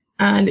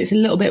 and it's a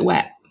little bit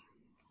wet.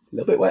 A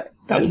little bit wet.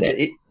 That was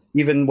it.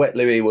 Even Wet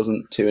Louis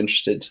wasn't too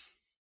interested.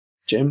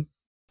 Jim?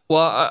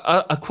 Well,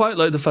 I quite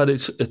like the fact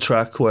it's a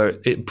track where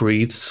it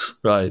breathes,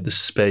 right? The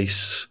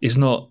space is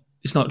not.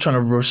 It's not trying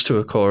to rush to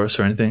a chorus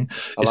or anything.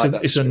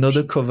 It's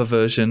another cover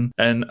version.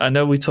 And I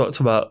know we talked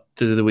about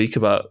the other week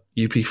about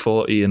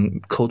UP40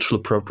 and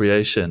cultural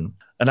appropriation.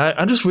 And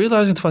I'm just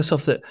realising to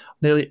myself that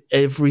nearly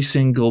every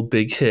single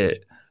big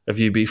hit of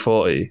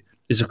UB40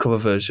 is a cover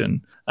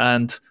version.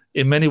 And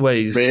in many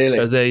ways,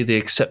 are they the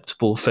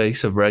acceptable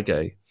face of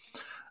reggae?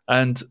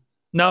 And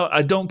now,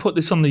 I don't put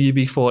this on the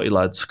UB40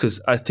 lads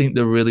because I think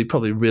they're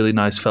probably really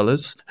nice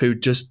fellas who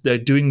they're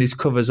doing these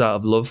covers out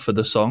of love for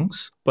the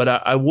songs. But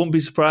I won't be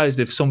surprised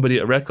if somebody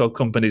at record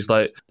companies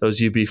like those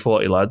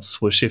UB40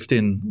 lads were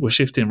shifting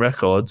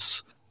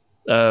records,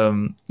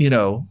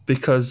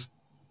 because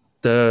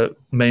they're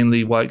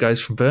mainly white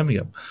guys from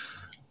Birmingham.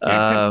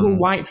 Acceptable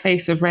white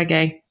face of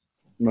reggae.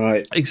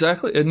 Right.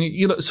 Exactly.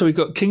 And, so we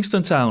got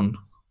Kingston Town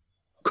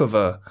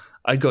cover,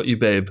 I Got You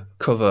Babe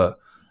cover,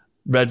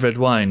 Red Red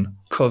Wine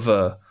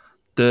cover,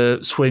 the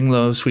Swing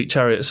Low, Sweet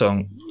Chariot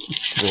song,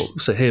 well,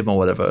 it's a hymn or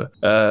whatever.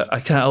 I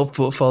Can't Help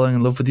But Falling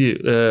in Love with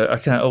You. I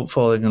Can't Help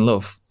Falling in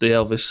Love, the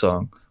Elvis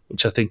song,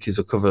 which I think is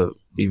a cover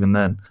even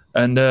then.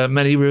 And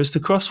Many Rivers to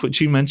Cross,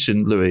 which you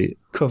mentioned, Louis,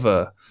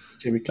 cover.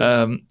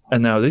 And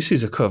now this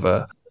is a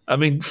cover. I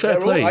mean, fair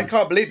play. I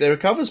can't believe they're a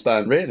covers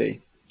band,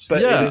 really.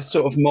 But in a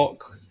sort of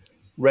mock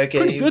reggae.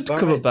 Pretty good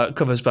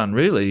covers band,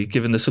 really,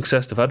 given the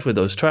success they've had with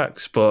those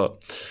tracks.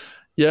 But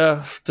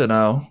yeah, don't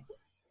know.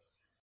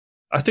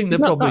 I think they're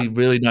probably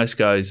really nice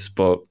guys,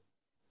 but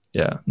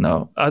yeah,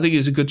 no. I think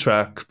it's a good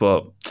track,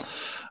 but I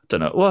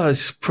don't know. Well,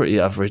 it's pretty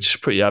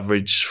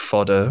average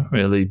fodder,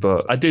 really.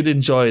 But I did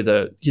enjoy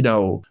that,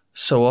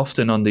 so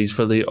often on these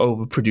really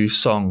overproduced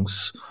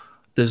songs,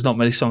 there's not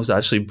many songs that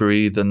actually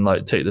breathe and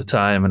like take the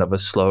time and have a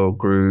slow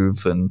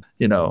groove. And,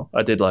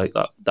 I did like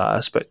that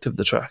aspect of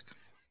the track.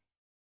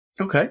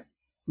 Okay.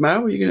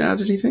 Mal, are you going to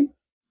add anything?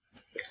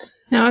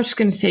 No, I was just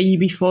going to say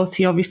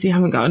UB40 obviously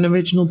haven't got an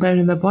original bone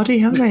in their body,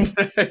 have they? No,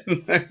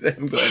 they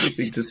haven't got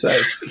anything to say.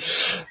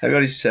 They haven't got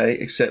anything to say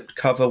except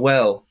cover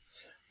well.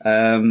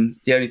 The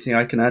only thing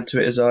I can add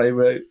to it is I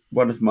wrote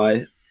one of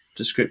my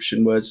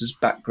description words as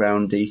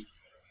backgroundy.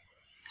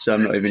 So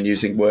I'm not even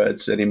using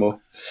words anymore.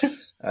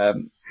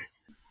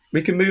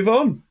 We can move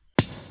on.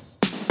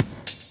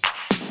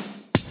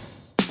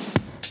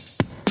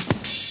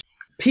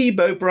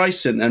 Peebo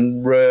Bryson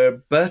and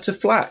Roberta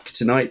Flack.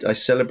 Tonight I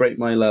Celebrate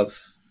My Love.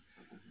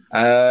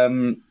 I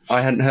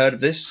hadn't heard of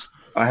this.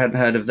 I hadn't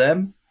heard of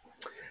them.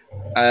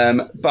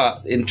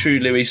 But in true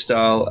Louis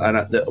style,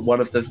 and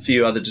one of the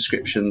few other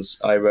descriptions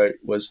I wrote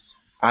was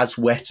as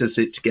wet as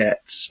it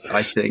gets,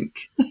 I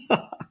think.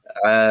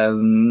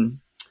 And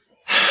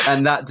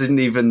that didn't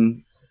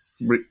even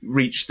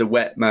reach the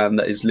wet man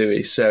that is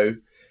Louis. So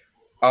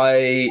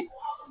I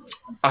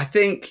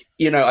think,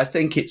 I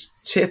think it's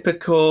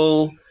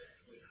typical.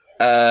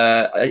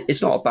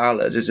 It's not a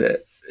ballad, is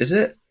it? Is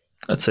it?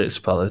 I'd say it's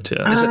a ballad,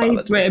 yeah. It's a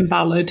ballad. Written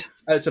ballad.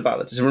 Oh, it's a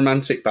ballad. It's a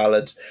romantic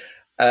ballad.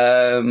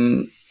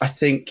 I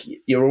think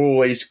you're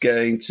always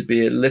going to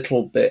be a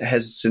little bit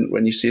hesitant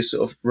when you see a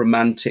sort of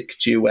romantic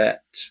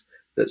duet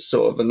that's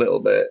sort of a little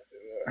bit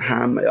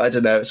I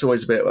don't know. It's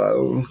always a bit,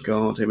 oh,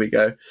 God, here we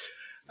go.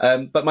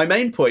 But my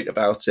main point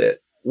about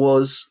it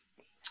was,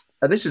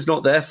 and this is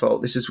not their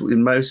fault, this is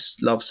in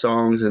most love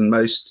songs and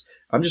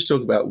I'm just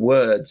talking about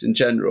words in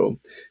general.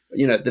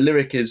 The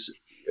lyric is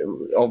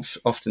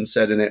often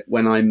said in it,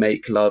 when I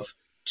make love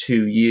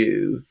to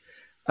you.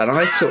 And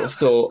I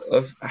sort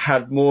of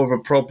had more of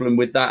a problem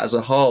with that as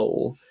a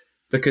whole,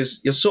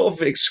 because you're sort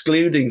of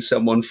excluding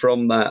someone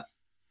from that.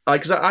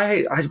 Because I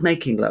hate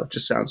making love,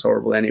 just sounds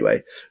horrible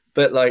anyway.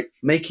 But like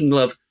making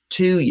love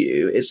to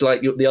you, it's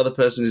like the other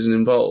person isn't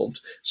involved.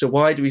 So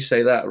why do we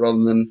say that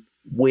rather than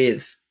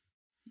with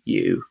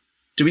you?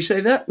 Do we say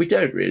that? We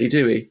don't really,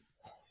 do we?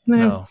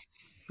 No.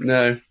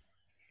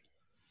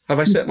 Have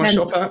I set my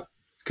shop out?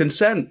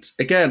 Consent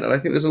again, and I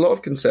think there's a lot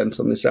of consent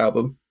on this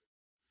album.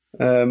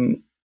 A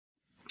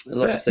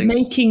lot of things.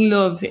 Making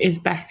love is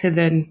better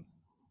than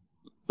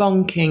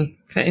bonking,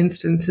 for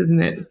instance,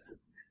 isn't it?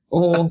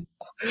 Or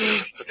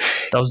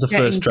that was the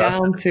first draft.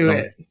 Down to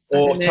it,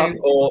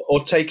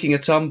 or taking a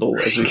tumble,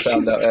 as we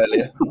found out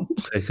earlier.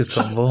 Take a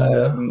tumble.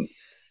 Yeah.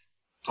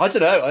 I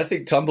don't know. I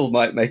think Tumble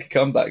might make a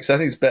comeback. So I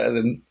think it's better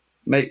than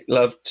Make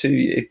Love to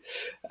You.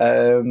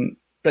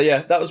 But yeah,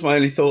 that was my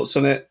only thoughts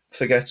on it.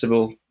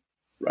 Forgettable.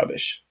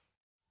 Rubbish.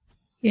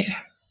 Yeah.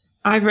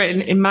 I've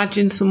written,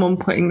 imagine someone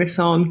putting this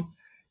on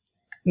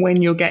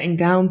when you're getting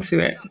down to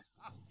it.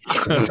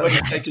 When you're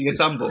taking a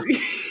tumble.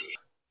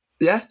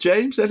 Yeah,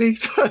 James, any?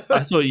 I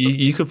thought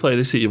you could play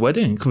this at your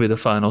wedding. It could be the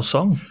final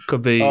song. You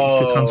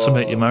could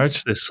consummate your marriage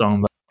to this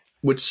song.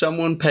 Would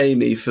someone pay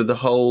me for the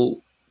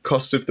whole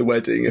cost of the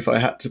wedding if I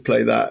had to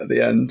play that at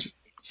the end?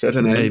 So I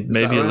don't know.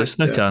 Maybe a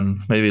listener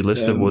can. Maybe a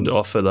listener would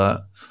offer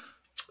that.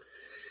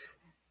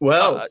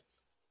 Well,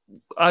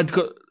 I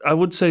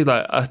would say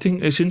that I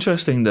think it's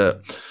interesting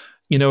that,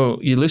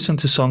 you listen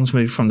to songs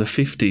maybe from the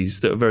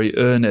 50s that are very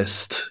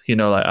earnest,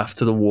 like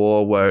after the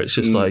war, where it's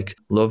just like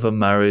love and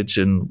marriage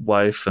and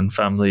wife and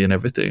family and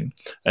everything.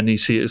 And you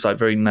see it as like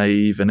very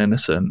naive and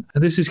innocent.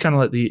 And this is kind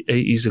of like the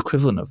 80s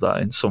equivalent of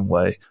that in some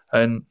way.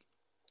 And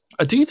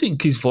I do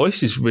think his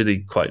voice is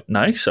really quite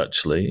nice,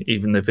 actually,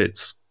 even if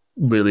it's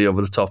really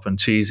over the top and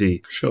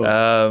cheesy. Sure.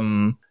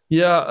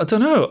 Yeah, I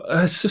don't know.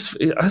 I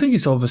think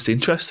it's obviously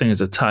interesting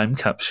as a time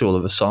capsule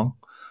of a song.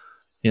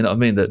 You know what I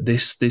mean? That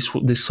this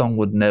song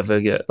would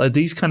never get, like,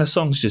 these kind of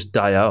songs just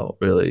die out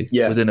really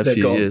within a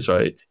few years,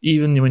 right?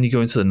 Even when you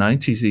go into the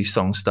 90s, these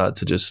songs start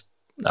to just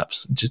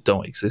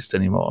don't exist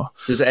anymore.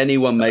 Does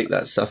anyone make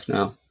that stuff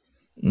now?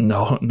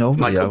 No,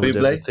 nobody. Michael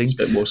Bublé. It's a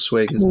bit more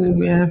swing,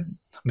 isn't it? Yeah.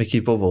 Mickey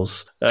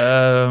Bubbles.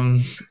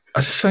 I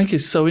just think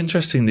it's so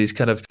interesting, these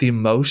kind of the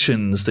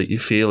emotions that you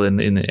feel in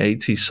the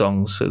 80s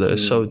songs that are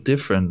so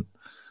different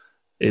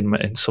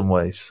in some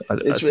ways. I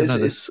don't know.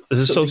 There's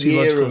a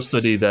sociological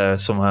study there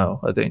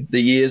somehow, I think.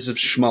 The years of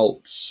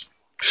schmaltz.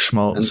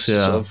 And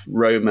sort of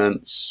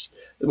romance.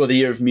 Well, the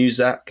year of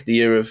Muzak, the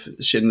year of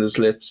Schindler's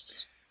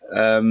List.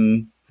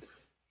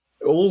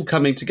 all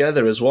coming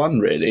together as one,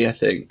 really, I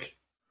think.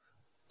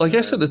 Well, I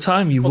guess at the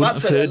time you wouldn't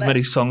that's have where heard they're many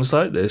left. songs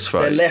like this,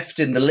 right? They're left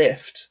in the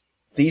lift.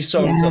 These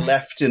songs Yeah. are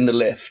left in the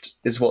lift,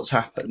 is what's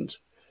happened.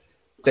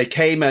 They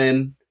came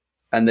in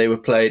and they were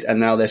played, and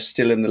now they're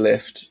still in the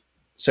lift.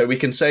 So we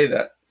can say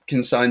that,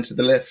 consigned to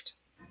the lift.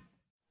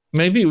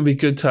 Maybe it would be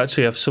good to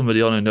actually have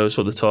somebody on who knows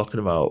what they're talking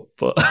about,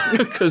 but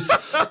because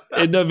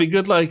it'd be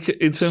good, like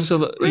in terms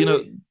of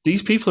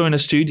these people are in a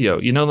studio.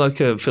 Like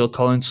Phil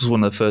Collins was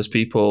one of the first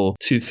people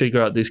to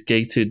figure out this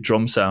gated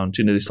drum sound.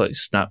 This like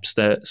snap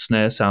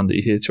snare sound that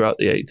you hear throughout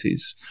the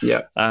 80s.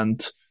 Yeah,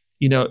 and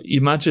you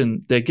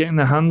imagine they're getting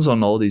their hands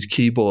on all these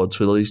keyboards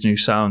with all these new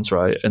sounds,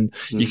 right? And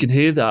you can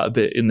hear that a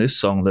bit in this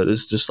song, that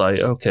it's just like,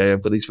 okay,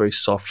 I've got these very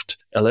soft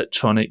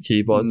electronic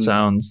keyboard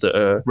sounds that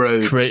are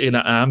creating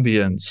an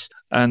ambience.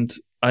 And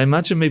I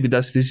imagine maybe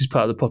this is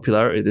part of the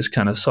popularity of this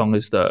kind of song,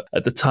 is that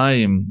at the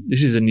time,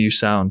 this is a new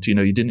sound.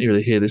 You didn't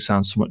really hear this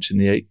sound so much in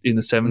the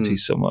 70s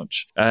so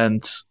much.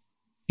 And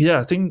yeah,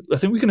 I think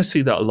we're going to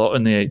see that a lot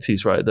in the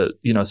 80s, right?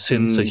 That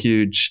synths are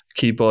huge,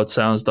 keyboard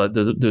sounds, like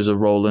there's a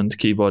Roland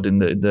keyboard in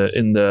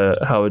the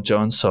Howard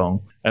Jones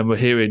song, and we're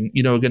hearing,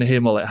 we're going to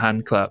hear more like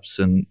hand claps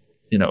and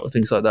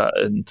things like that.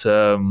 And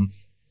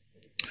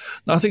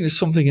I think there's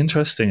something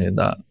interesting in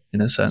that, in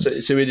a sense.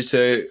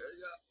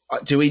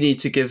 Do we need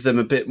to give them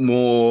a bit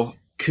more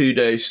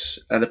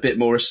kudos and a bit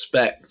more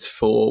respect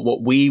for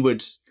what we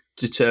would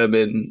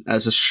determine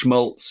as a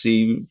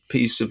schmaltzy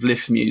piece of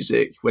lift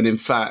music, when in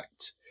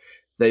fact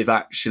they've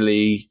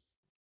actually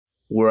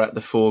were at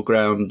the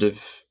foreground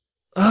of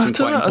I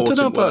don't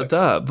know about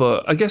that,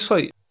 but I guess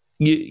like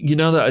you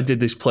know that I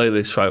did this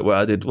playlist, right, where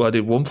I did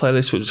one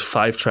playlist which was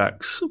 5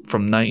 tracks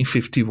from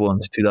 1951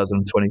 to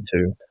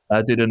 2022.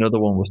 I did another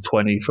one was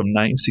 20 from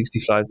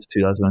 1965 to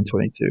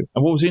 2022.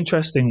 And what was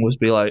interesting was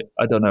be like,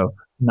 I don't know,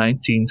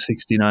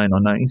 1969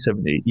 or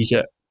 1970, you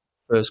get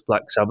first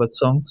Black Sabbath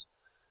songs,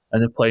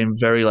 and they're playing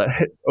very like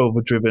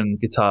overdriven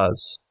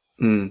guitars.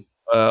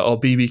 Or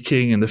B.B.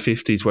 King in the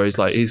 50s, where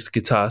his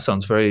guitar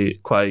sounds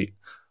quite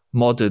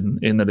modern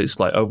in that it's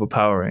like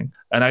overpowering.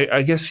 And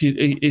I guess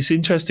it's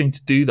interesting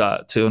to do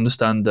that, to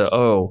understand that,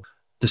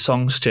 the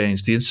songs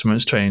change, the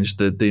instruments change,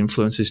 the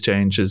influences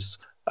change as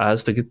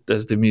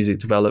the music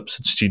develops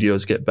and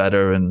studios get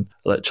better and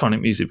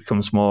electronic music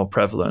becomes more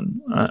prevalent.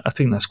 I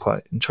think that's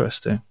quite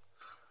interesting.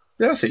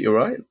 Yeah, I think you're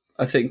right.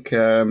 I think,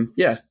 I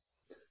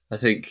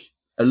think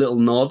a little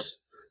nod.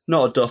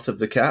 Not a doth of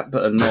the cap,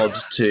 but a nod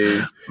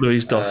to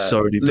Louis Doth's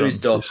already done. Louis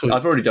Doth.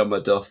 I've already done my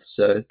doth,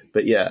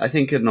 but yeah, I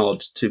think a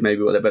nod to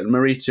maybe what they're. But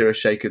Marita, a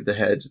shake of the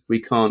head.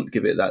 We can't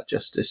give it that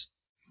justice.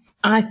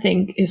 I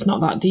think it's not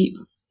that deep.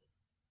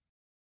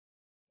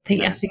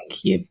 I think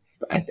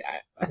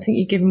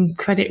you're giving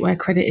credit where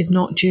credit is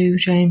not due,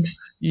 James.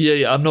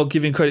 Yeah. I'm not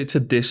giving credit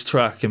to this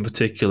track in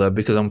particular,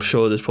 because I'm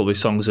sure there's probably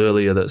songs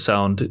earlier that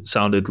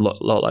sounded a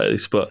lot like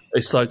this, but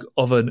it's like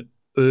of an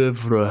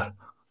oeuvre,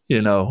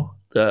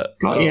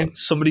 that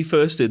somebody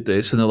first did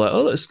this and they're like,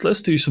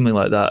 let's do something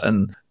like that.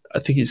 And I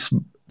think it's,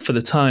 for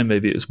the time,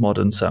 maybe it was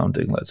modern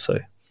sounding, let's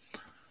say.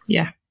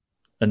 Yeah.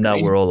 And now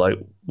we're all like,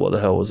 what the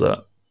hell was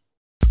that?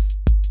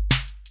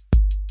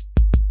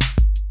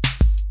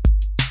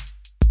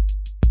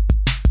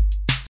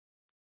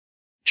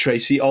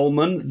 Tracy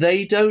Ullman,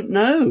 They Don't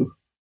Know.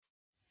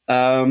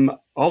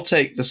 I'll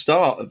take the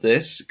start of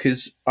this,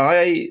 because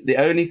the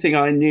only thing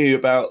I knew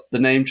about the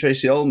name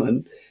Tracy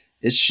Ullman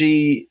is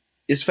she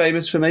is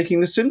famous for making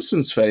The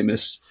Simpsons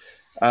famous.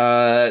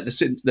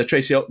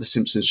 The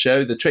Simpsons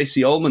show, the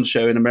Tracy Ullman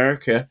Show in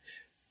America,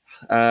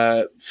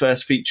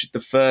 first featured the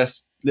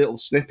first little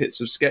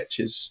snippets of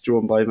sketches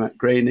drawn by Matt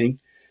Groening,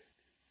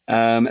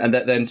 and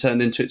that then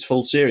turned into its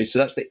full series. So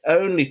that's the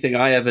only thing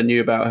I ever knew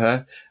about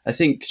her. I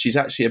think she's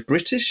actually a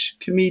British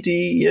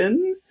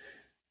comedian.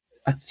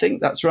 I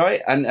think that's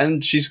right.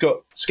 And she's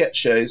got sketch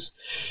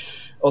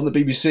shows on the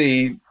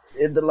BBC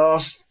in the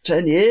last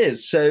 10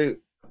 years. So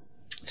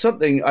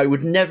something I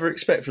would never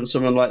expect from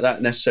someone like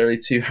that necessarily,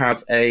 to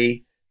have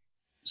a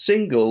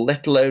single,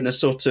 let alone a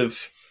sort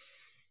of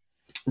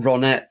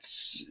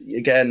Ronettes,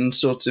 again,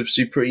 sort of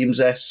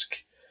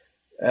Supremes-esque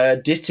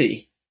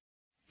ditty.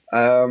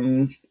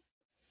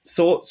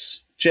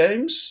 Thoughts,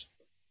 James?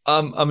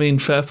 I mean,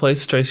 fair play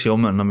to Tracy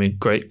Ullman. I mean,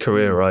 great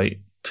career, right?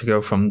 To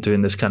go from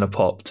doing this kind of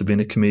pop to being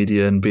a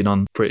comedian, being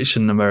on British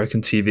and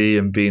American TV,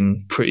 and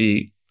being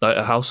pretty like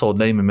a household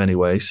name in many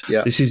ways.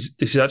 Yeah. This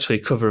is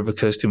actually a cover of a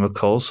Kirsty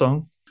MacColl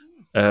song.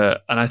 And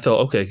I thought,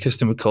 okay,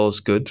 Kirsty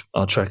MacColl's good.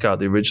 I'll check out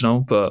the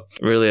original. But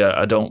really,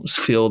 I don't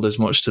feel there's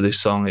much to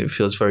this song. It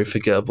feels very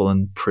forgettable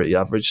and pretty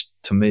average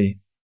to me.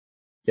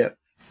 Yeah.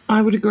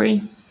 I would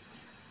agree.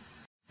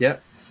 Yeah.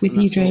 With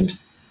you,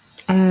 James.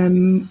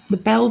 The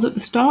bells at the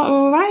start are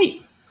all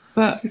right,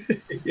 but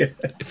yeah.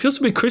 It feels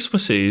a bit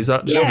Christmassy. Is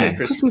that true? Yeah,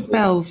 Christmas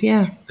bells,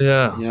 yeah.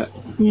 Yeah. Yeah.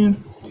 Yeah.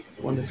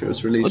 I wonder if it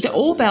was released.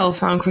 All bells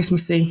sound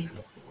Christmassy.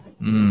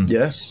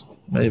 Yes.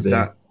 Maybe. Is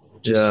that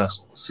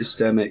just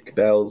systemic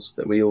bells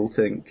that we all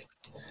think?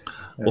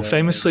 Well,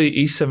 famously,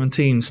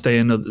 E17 Stay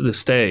Another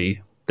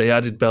Stay, they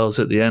added bells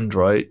at the end,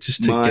 right?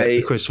 Just to get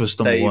the Christmas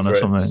number one or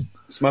something.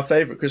 It's my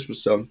favourite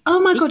Christmas song. Oh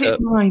my God, it's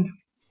mine.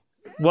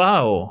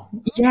 Wow.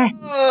 Yeah.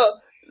 Oh,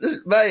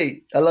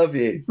 mate, I love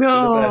you.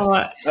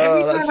 Oh,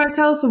 every time I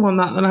tell someone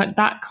that, they're like,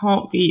 that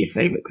can't be your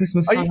favourite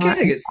Christmas song. Are you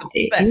kidding? It's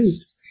the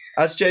best.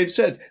 As James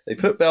said, they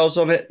put bells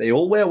on it. They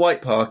all wear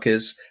white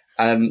parkas.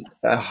 And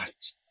I've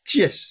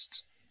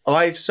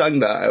sung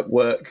that at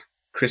work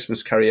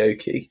Christmas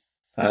karaoke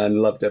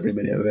and loved every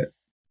minute of it.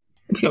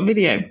 Have you got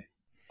video?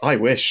 I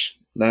wish.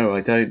 No,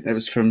 I don't. It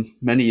was from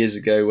many years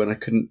ago when I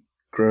couldn't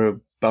grow a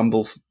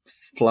bumble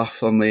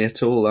fluff on me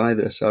at all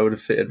either, so I would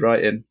have fitted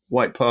right in.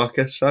 White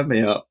parka, sign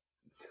me up.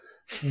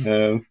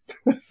 Enough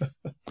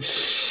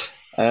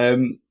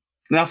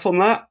on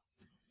that?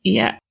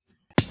 Yeah.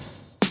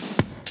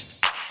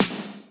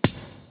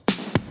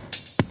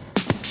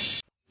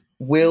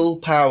 Will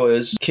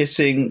Powers,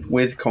 Kissing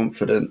with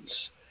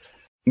Confidence.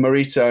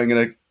 Marita, I'm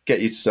going to get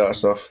you to start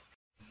us off.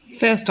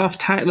 First off,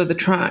 title of the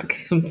track,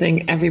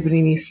 something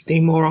everybody needs to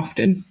do more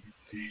often.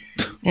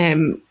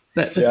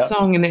 But the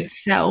song in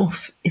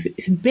itself,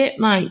 it's a bit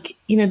like,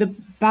 the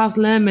Baz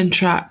Luhrmann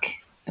track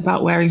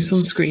about wearing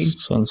sunscreen.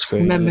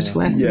 Remember to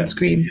wear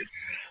sunscreen.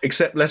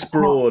 Except less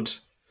broad.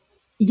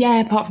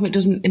 Yeah, apart from it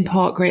doesn't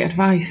impart great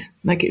advice.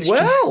 Like it's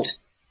just...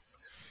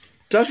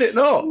 Does it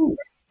not?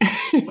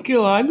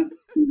 Go on.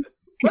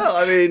 Well,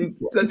 I mean,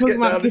 let's get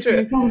down to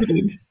it.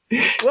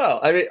 Well,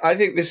 I mean, I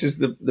think this is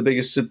the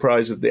biggest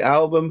surprise of the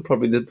album,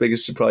 probably the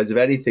biggest surprise of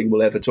anything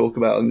we'll ever talk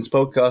about on this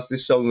podcast.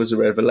 This song was a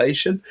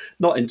revelation,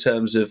 not in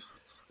terms of,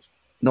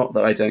 not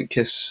that I don't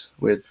kiss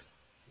with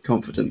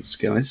confidence,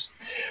 guys,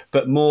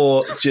 but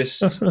more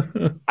just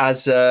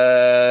as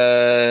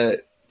a...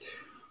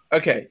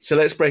 Okay, so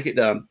let's break it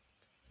down.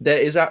 There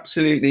is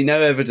absolutely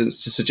no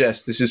evidence to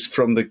suggest this is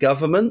from the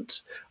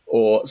government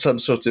or some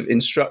sort of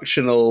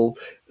instructional,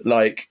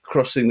 like,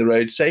 crossing the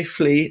road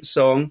safely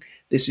song.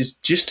 This is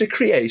just a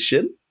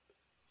creation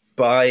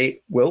by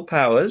Will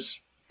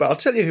Powers, but I'll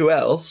tell you who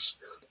else.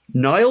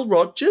 Nile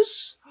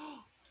Rodgers,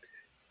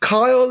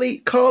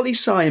 Carly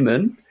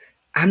Simon,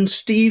 and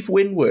Steve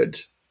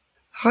Winwood.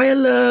 Hiya,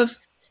 love.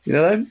 You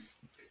know them?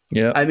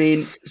 Yeah. I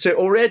mean, so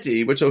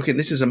already we're talking,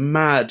 this is a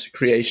mad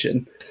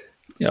creation.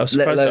 Yeah, I was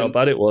surprised how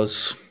bad it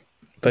was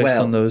based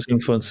on those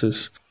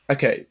influences.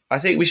 Okay, I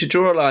think we should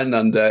draw a line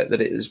under that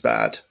it is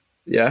bad.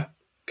 Yeah?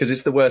 Because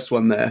it's the worst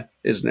one there,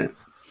 isn't it?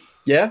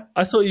 Yeah?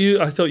 I thought you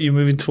were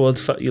moving towards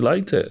the fact you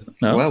liked it.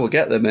 No? Well, we'll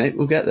get there, mate.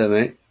 But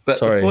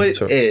the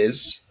point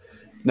is...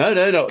 No,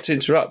 not to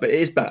interrupt, but it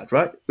is bad,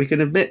 right? We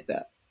can admit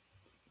that.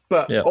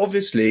 But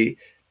obviously,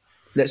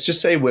 let's just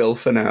say Will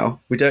for now.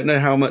 We don't know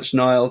how much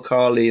Niall,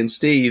 Carly, and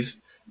Steve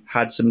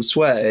had some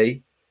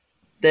sway.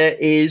 There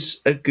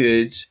is a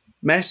good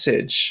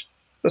message.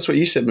 That's what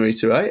you said,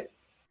 Marita, right?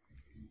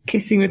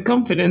 Kissing with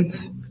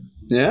confidence.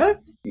 Yeah?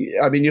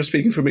 I mean, you're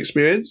speaking from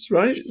experience,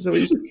 right? Is that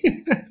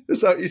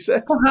what you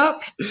said?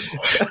 Perhaps.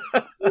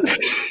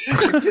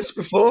 You've kissed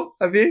before,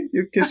 have you?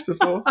 You've kissed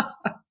before?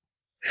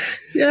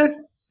 Yes.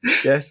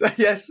 Yes.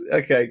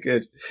 Okay,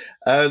 good.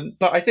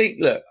 But I think,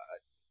 look,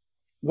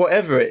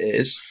 whatever it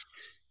is,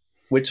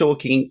 we're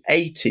talking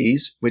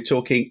 80s, we're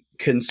talking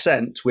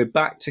consent, we're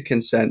back to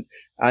consent.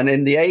 And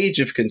in the age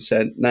of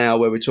consent now,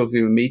 where we're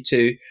talking with Me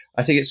Too,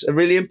 I think it's a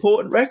really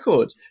important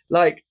record.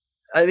 Like,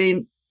 I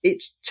mean,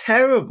 it's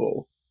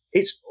terrible.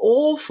 It's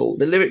awful.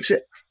 The lyrics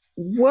are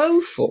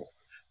woeful.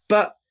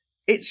 But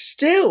it's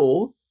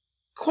still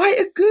quite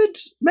a good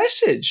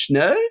message,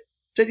 no?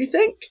 Don't you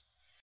think?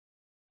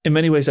 In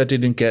many ways, I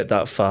didn't get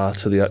that far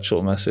to the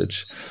actual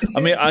message. I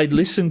mean, I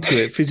listened to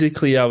it.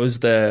 Physically, I was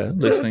there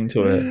listening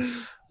to it.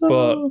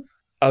 But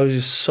I was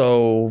just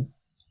so...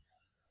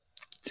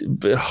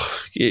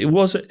 It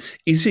wasn't...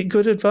 Is it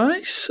good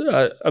advice?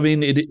 I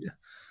mean,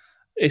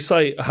 it's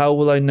like, how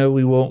will I know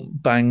we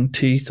won't bang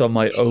teeth or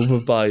my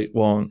overbite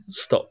won't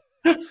stop?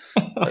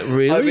 Like,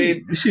 really? I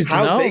mean, this is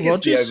how big is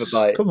the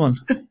overbite? Come on.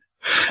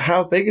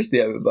 How big is the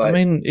overbite? I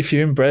mean, if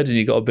you're inbred and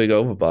you got a big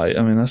overbite,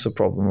 I mean, that's a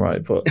problem,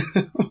 right? But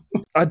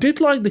I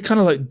did like the kind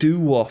of like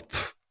doo-wop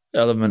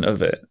element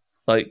of it,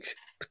 like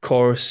the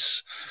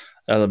chorus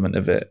element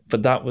of it.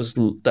 But that was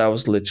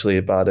literally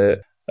about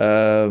it.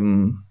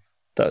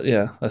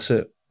 That's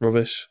it.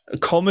 Rubbish.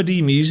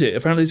 Comedy music.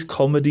 Apparently, it's a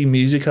comedy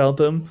music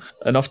album,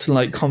 and often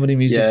like comedy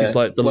music is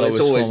like the lowest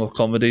form of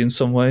comedy in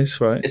some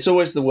ways, right? It's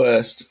always the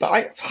worst. But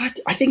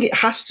I think it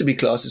has to be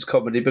classed as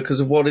comedy because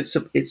of what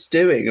it's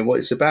doing and what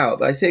it's about.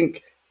 But I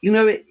think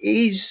it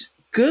is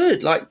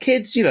good. Like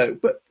kids,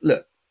 But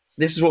look,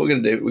 this is what we're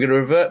going to do. We're going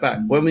to revert back.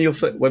 When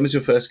was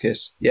your first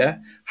kiss? Yeah.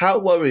 How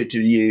worried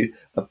are you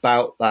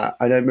about that?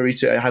 I know,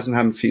 Marita, it hasn't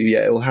happened for you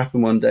yet. It will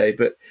happen one day,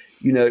 but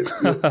you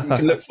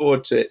can look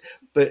forward to it.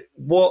 But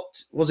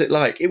what was it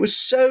like? It was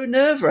so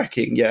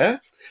nerve-wracking, yeah?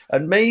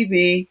 And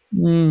maybe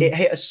it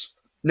hit us.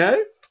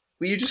 No?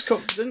 Were you just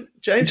confident,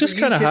 James? It just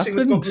kind of happened.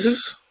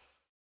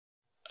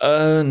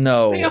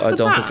 No, I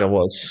don't think I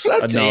was.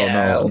 Bloody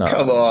hell, no.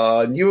 Come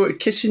on. You were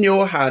kissing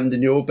your hand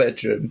in your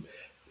bedroom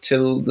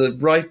till the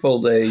ripe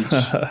old age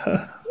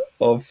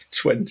of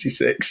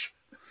 26.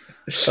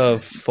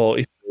 Of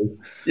 40.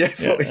 Yeah,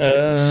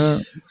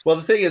 46. Well,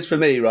 the thing is for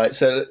me, right?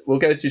 So we'll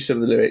go through some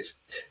of the lyrics.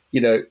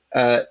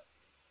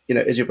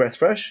 Is your breath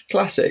fresh?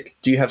 Classic.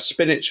 Do you have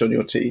spinach on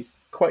your teeth?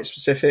 Quite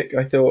specific.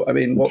 I thought. I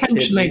mean, what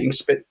kids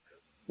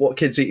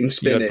eating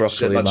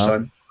spinach at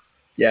lunchtime?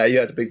 Yeah, you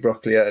had a big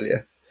broccoli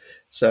earlier.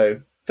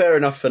 So fair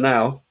enough for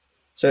now.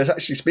 So it's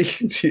actually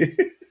speaking to you.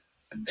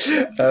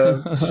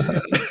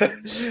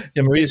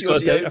 Maria's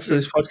got a date after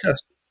this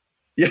podcast.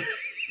 Yeah.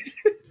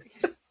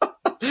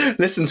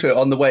 Listen to it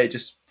on the way,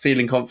 just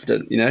feeling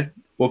confident,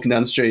 walking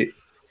down the street.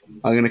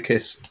 I'm going to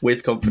kiss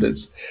with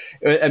confidence.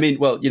 I mean,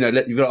 well, you've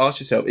got to ask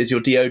yourself, is your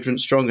deodorant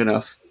strong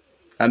enough?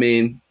 I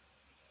mean,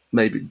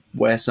 maybe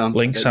wear some.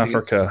 Lynx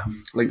Africa.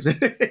 Lynx,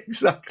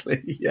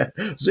 exactly, yeah.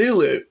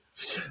 Zulu.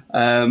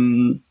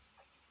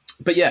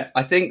 But yeah,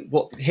 I think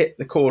what hit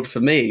the chord for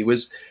me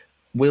was,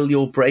 will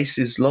your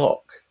braces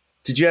lock?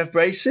 Did you have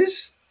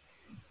braces?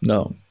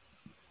 No.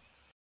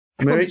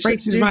 I've got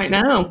braces right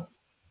now.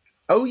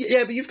 Oh,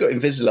 yeah, but you've got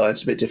Invisalign.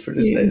 It's a bit different,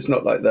 isn't it? It's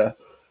not like the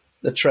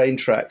train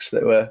tracks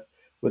that were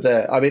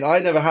there. I mean, I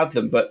never had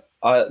them, but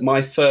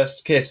my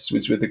first kiss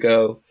was with a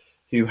girl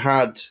who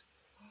had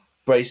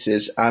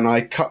braces, and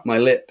I cut my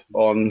lip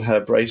on her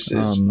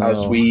braces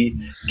as we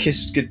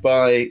kissed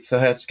goodbye for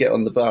her to get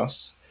on the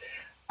bus.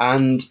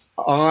 And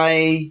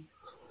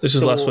This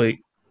was last week.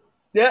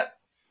 Yeah,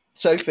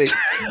 Sophie.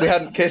 We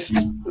hadn't kissed.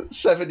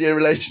 7-year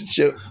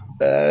relationship.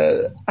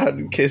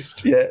 Hadn't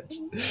kissed yet.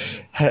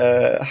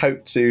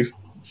 Hope to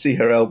see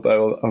her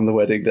elbow on the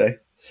wedding day.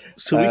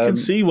 So we can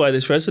see why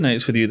this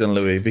resonates with you then,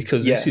 Louis,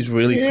 because this is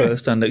really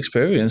first-hand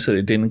experience that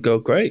it didn't go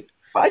great.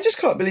 I just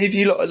can't believe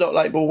you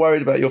lot were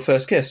worried about your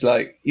first kiss.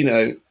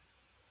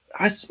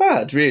 It's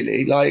bad,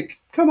 really.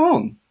 Come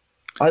on.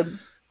 I'm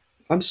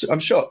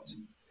shocked.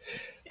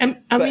 I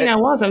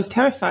was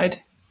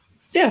terrified.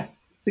 Yeah,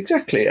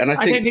 exactly. And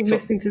I don't think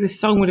listening to this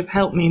song would have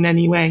helped me in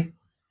any way.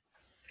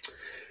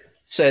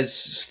 Says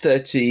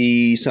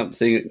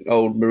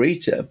 30-something-old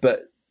Marita,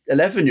 but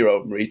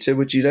 11-year-old Marita,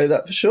 would you know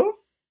that for sure?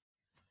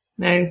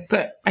 No,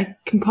 but I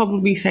can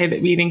probably say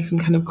that reading some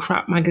kind of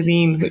crap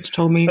magazine which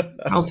told me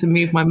how to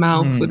move my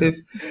mouth would have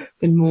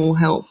been more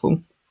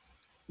helpful.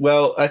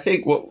 Well, I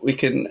think what we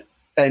can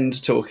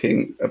end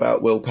talking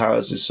about Will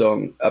Powers'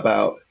 song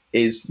about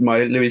is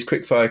my Louis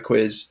quickfire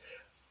quiz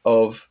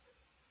of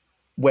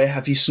where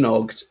have you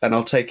snogged, and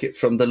I'll take it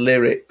from the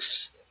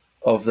lyrics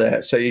of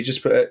there. So you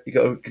just you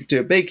got to do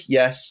a big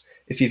yes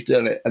if you've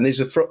done it, and these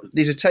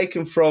are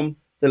taken from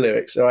the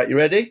lyrics. All right, you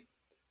ready?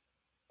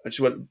 I just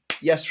want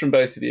yes from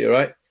both of you. All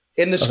right,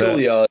 in the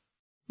schoolyard.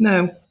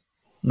 No.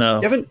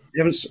 You haven't.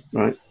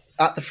 Right,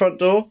 at the front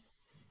door.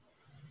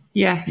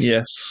 Yes.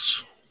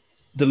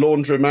 The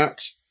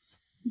laundromat.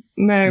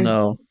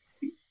 No.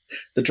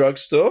 The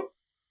drugstore.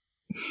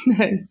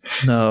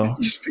 No.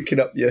 Just picking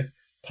up your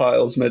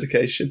Piles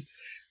medication.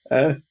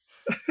 At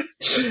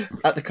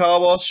the car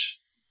wash.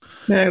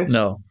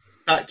 No.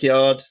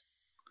 Backyard.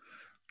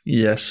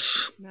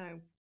 Yes.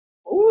 No.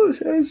 Oh,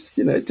 there's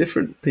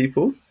different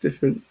people,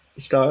 different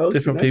styles,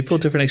 different people,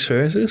 different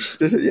experiences.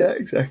 Yeah,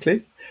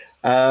 exactly.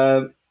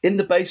 In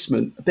the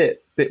basement, a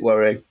bit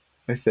worrying,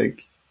 I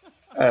think.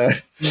 No.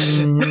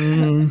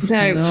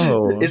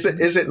 Is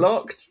it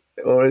locked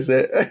or is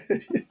it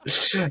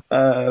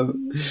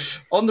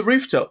on the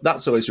rooftop?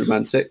 That's always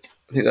romantic.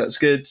 I think that's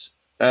good.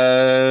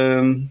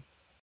 In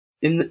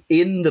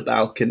the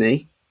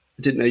balcony,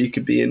 I didn't know you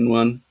could be in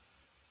one.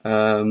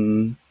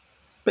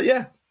 But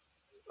yeah,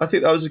 I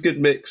think that was a good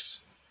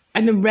mix.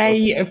 An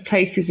array of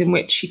places in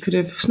which she could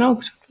have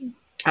snogged.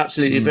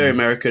 Absolutely, very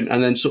American.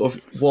 And then sort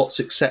of what's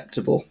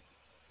acceptable.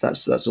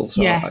 That's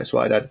also that's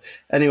what I'd add.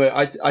 Anyway,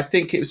 I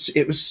think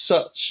it was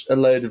such a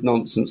load of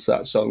nonsense,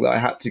 that song, that I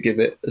had to give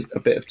it a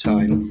bit of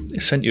time.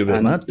 It sent you a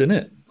bit mad, didn't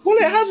it? Well,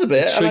 it has a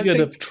bit. It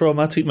triggered a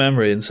traumatic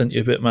memory and sent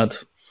you a bit mad.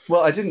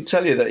 Well, I didn't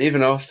tell you that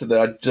even after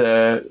that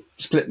I'd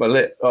split my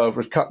lip, or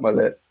cut my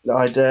lip,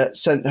 I'd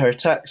sent her a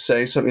text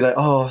saying something like,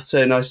 "Oh,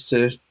 so nice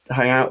to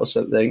hang out," or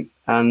something.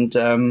 And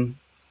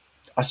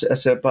I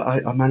said, but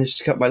I managed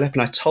to cut my lip.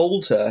 And I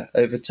told her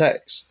over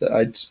text that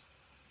I'd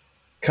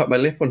cut my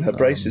lip on her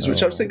braces,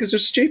 which I was thinking was a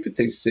stupid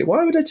thing to do.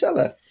 Why would I tell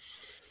her?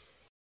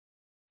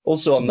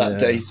 Also on that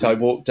date, I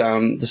walked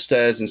down the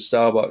stairs in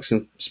Starbucks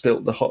and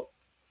spilt the hot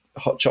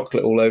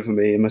chocolate all over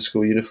me in my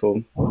school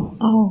uniform.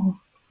 Oh.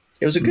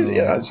 It was a good...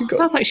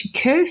 Sounds like she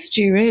cursed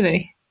you,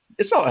 really.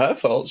 It's not her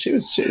fault. She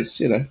was,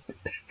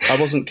 I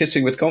wasn't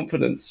kissing with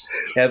confidence,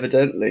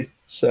 evidently.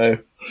 So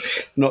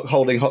not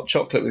holding hot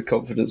chocolate with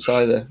confidence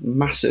either.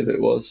 Massive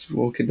it was,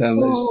 walking down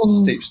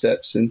those steep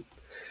steps in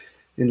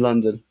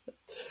London.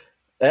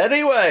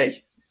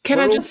 Anyway, can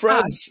I just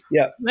friends. Add?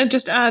 Yeah. Can I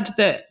just add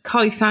that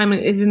Carly Simon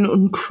is an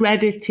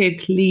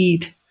uncredited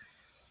lead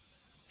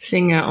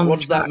singer on. What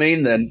does that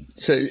mean then?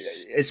 So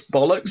it's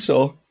bollocks,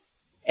 or?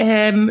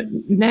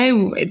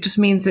 No, it just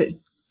means that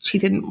she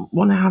didn't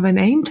want to have her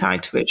name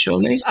tied to it,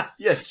 surely.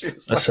 Yeah, she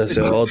was. That says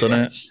it all, doesn't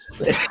it?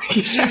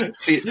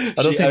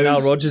 I don't think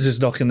Nile Rodgers is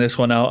knocking this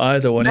one out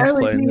either when he's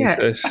playing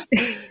this.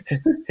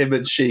 Him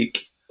and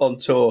Chic on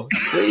tour.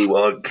 We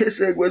want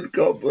kissing with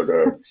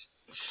confidence.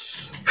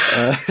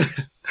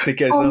 It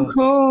goes on.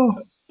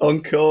 Encore.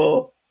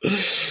 Encore.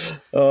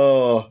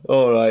 Oh,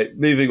 all right.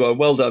 Moving on.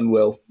 Well done,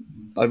 Will.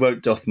 I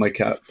won't doff my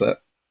cap,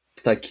 but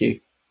thank you.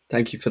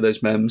 Thank you for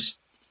those memes.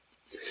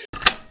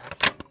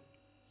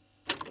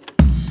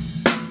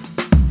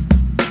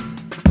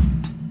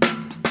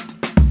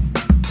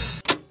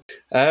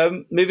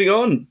 Moving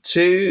on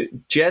to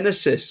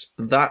Genesis.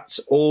 That's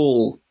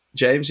all.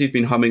 James, you've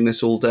been humming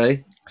this all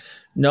day.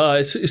 No,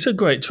 it's a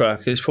great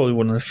track. It's probably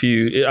one of the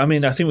few. I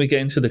mean, I think we're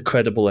getting to the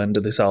credible end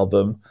of this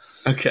album.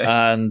 Okay.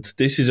 And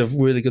this is a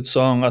really good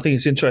song. I think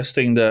it's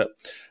interesting that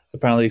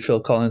apparently Phil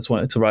Collins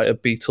wanted to write a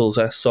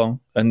Beatles-esque song.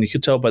 And you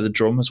could tell by the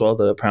drum as well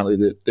that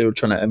apparently they were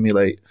trying to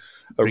emulate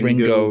a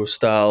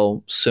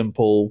Ringo-style,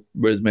 simple,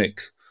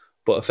 rhythmic,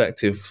 but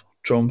effective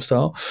drum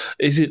style.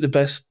 Is it the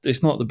best?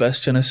 It's not the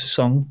best Genesis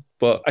song.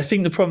 But I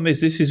think the problem is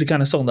this is the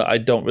kind of song that I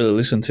don't really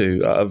listen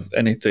to out of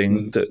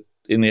anything that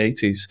in the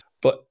 80s.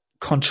 But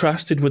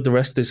contrasted with the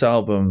rest of this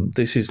album,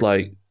 this is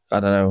like, I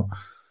don't know,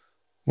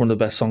 one of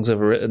the best songs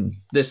ever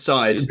written. This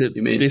side,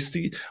 you mean?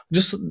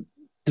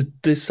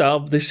 This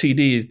album, this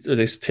CD,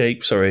 this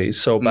tape, is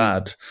so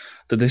bad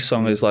that this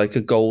song is like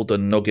a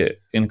golden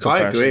nugget in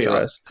comparison to the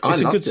rest.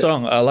 It's a good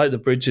song. I like the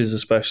bridges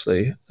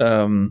especially.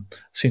 I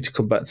seem to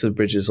come back to the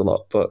bridges a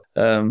lot. But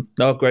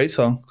no, great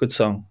song, good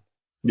song.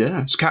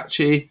 Yeah, it's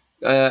catchy.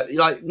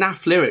 Like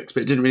naff lyrics,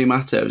 but it didn't really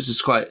matter. It was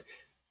just quite,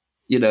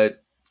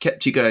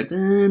 kept you going.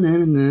 Na,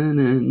 na, na,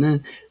 na, na.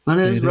 One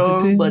is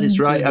wrong, but it's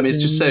right. I mean,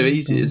 it's just so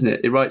easy, isn't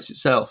it? It writes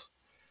itself.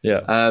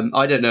 Yeah.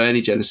 I don't know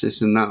any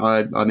Genesis, and that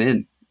I'm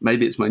in.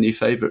 Maybe it's my new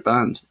favourite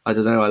band. I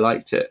don't know. I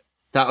liked it.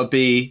 That would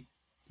be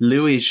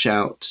Louis'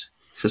 shout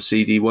for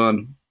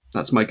CD1.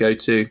 That's my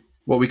go-to.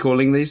 What are we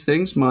calling these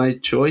things? My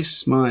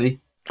choice? My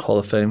Hall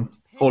of Fame.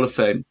 Hall of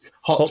Fame.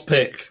 Hot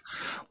pick.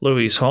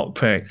 Louis' hot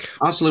pick.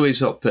 That's Louis'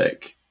 hot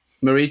pick.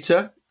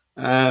 Marita,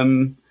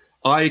 can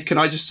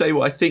I just say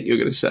what I think you're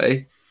going to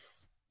say?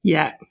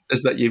 Yeah.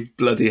 Is that you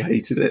bloody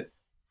hated it.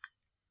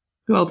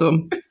 Well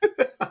done.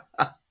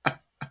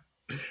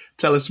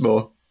 Tell us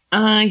more.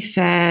 I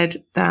said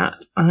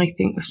that I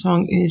think the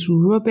song is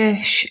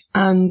rubbish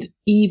and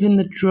even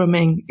the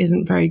drumming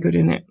isn't very good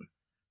in it.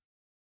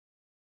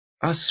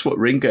 That's what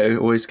Ringo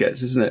always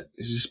gets, isn't it?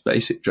 It's just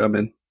basic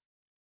drumming.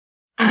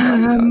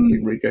 I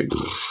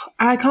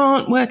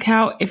can't work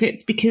out if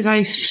it's because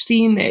I've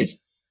seen this.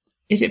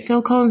 Is it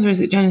Phil Collins or is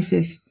it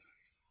Genesis?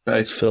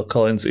 It's Phil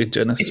Collins in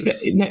Genesis.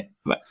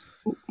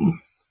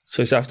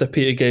 So it's after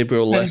Peter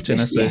Gabriel left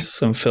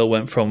Genesis and Phil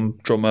went from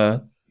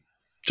drummer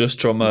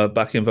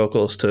backing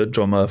vocals to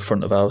drummer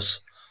front of house.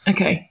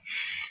 Okay.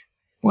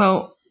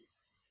 Well,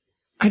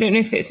 I don't know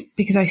if it's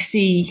because I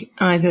see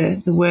either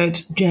the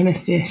word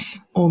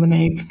Genesis or the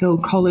name Phil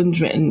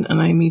Collins written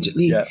and I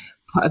immediately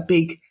put a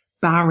big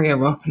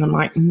barrier up and I'm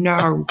like,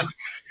 no.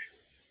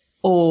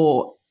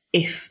 Or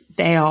if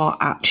they are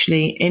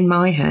actually, in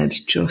my head,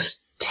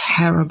 just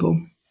terrible.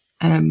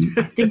 I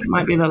think it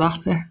might be the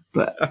latter,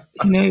 but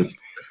who knows?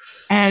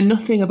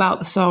 Nothing about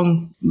the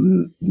song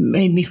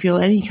made me feel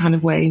any kind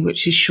of way,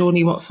 which is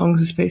surely what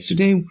songs are supposed to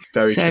do.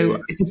 Very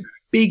true. It's a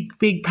big,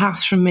 big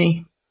pass from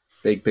me.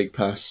 Big, big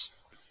pass.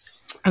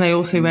 And I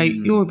also wrote,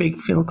 you're a big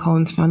Phil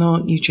Collins fan,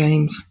 aren't you,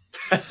 James?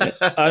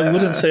 I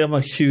wouldn't say I'm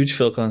a huge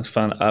Phil Collins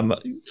fan.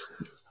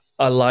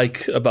 I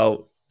like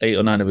about 8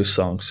 or 9 of his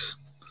songs.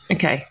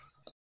 Okay.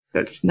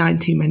 That's 9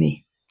 too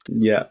many.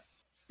 Yeah.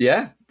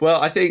 Yeah.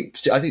 Well, I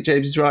think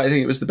James is right. I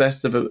think it was the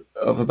best of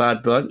a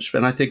bad bunch.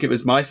 And I think it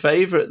was my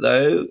favourite,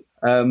 though.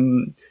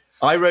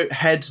 I wrote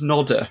Head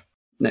Nodder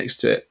next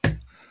to it.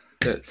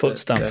 Foot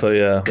stamper,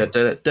 yeah.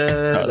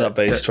 That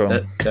bass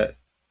drum.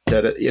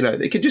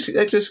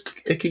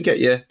 It can get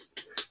you.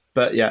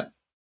 But yeah.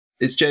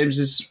 It's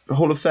James's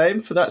Hall of Fame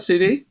for that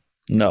CD?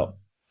 No.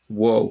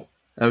 Whoa.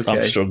 Okay.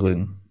 I'm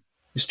struggling.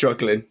 You're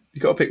struggling.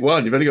 You've got to pick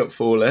one. You've only got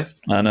 4 left.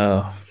 I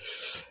know.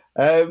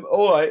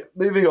 All right,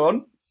 moving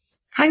on.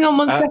 Hang on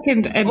 1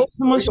 second.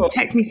 Someone should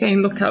text me saying,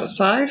 look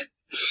outside.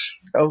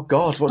 Oh,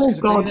 God. What's going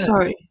to be there?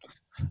 Sorry.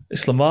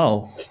 It's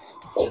Lamal.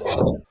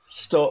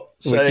 Stop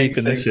saying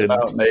things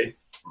about me.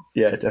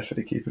 Yeah,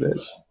 definitely keeping it.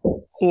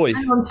 Oi.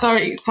 Hang on,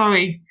 sorry.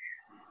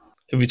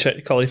 Have you checked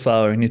your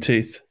cauliflower in your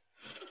teeth?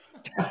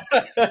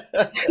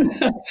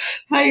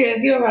 Hiya,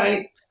 you're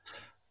right.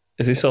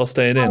 Is this all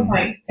staying in?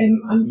 Right.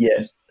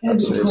 Yes,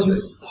 absolutely.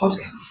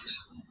 Podcast.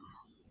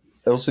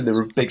 Also,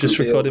 the big. Just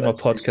recording my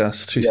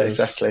podcast. Yeah,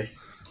 exactly.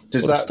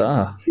 Does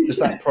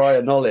that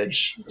prior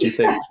knowledge, do you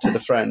think, to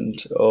the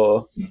friend,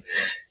 or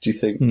do you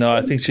think? No,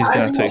 I think she's going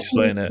to have to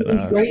explain it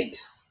now.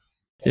 Grapes.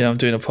 Yeah, I'm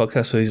doing a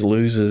podcast with these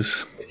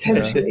losers.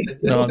 Potentially.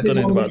 No, I'm done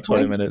in about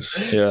 20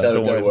 minutes. Yeah,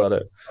 don't worry about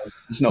it.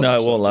 No,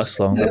 it won't last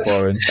long. They're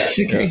boring.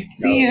 Okay,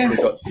 see ya.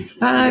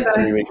 Bye.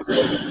 3 weeks.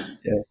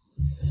 Yeah.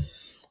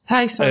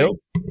 Hi, sorry.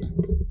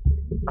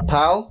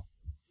 Pal?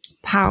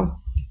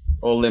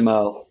 Or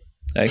Limal?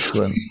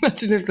 Excellent.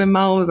 Imagine if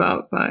Limal was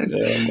outside.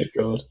 Yeah, oh my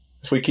God.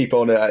 If we keep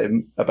on at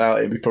him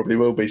about him, he probably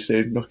will be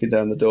soon, knocking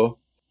down the door.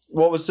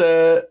 What was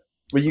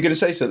Were you going to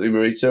say something,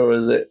 Marita, or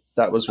is it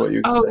that was what you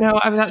were Oh, saying? no,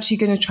 I was actually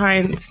going to try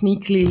and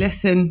sneakily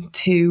listen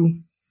to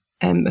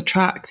the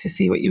track to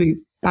see what you were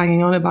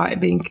banging on about it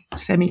being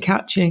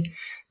semi-catchy,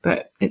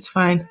 but it's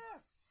fine.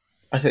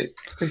 I think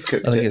we've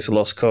cooked I think it. it's a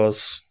lost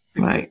cause.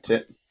 We've Right. cooked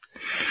it.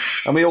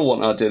 And we all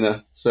want our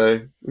dinner,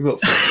 so we've got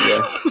food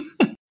to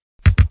go.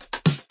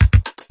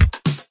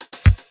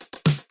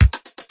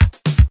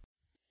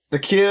 The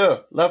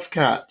Cure, Love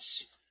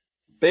Cats.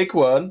 Big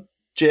one.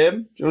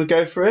 Jim, do you want to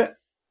go for it?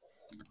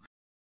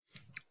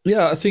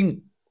 Yeah, I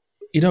think,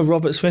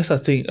 Robert Smith, I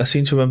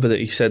seem to remember that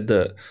he said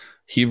that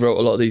he wrote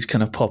a lot of these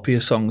kind of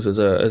poppier songs as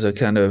a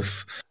kind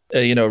of,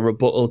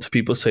 rebuttal to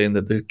people saying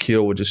that the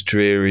Cure were just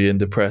dreary and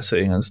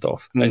depressing and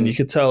stuff. And you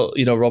could tell,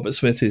 Robert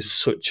Smith is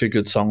such a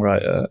good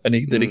songwriter, and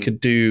he can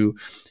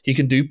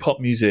do pop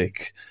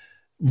music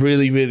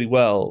really, really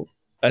well.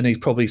 And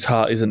his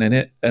heart isn't in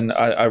it. And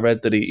I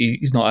read that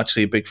he's not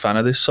actually a big fan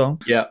of this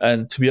song. Yeah.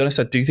 And to be honest,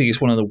 I do think it's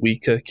one of the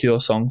weaker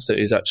Cure songs that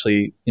is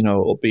actually,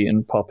 upbeat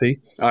and poppy.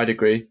 I'd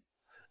agree.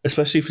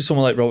 Especially for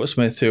someone like Robert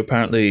Smith, who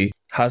apparently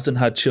hasn't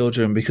had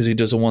children because he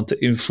doesn't want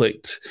to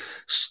inflict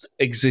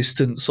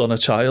existence on a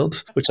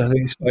child, which I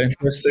think is quite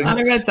interesting.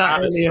 I read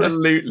that earlier.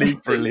 Absolutely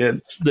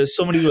brilliant. There's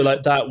somebody who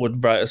like that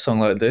would write a song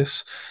like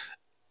this.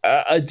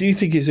 I do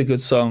think it's a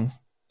good song.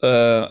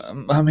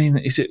 I mean,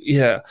 is it?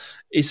 Yeah,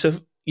 it's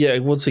a. Yeah,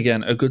 once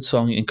again, a good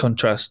song in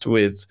contrast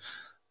with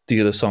the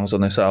other songs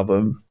on this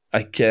album.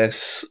 I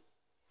guess,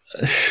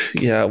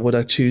 yeah, would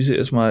I choose it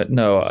as my...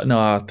 No,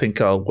 I think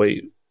I'll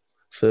wait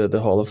for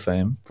the Hall of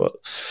Fame. But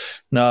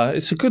no,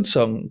 it's a good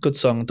song,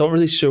 Don't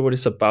really sure what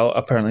it's about.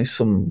 Apparently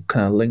some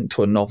kind of link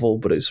to a novel,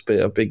 but it's a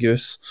bit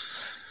ambiguous.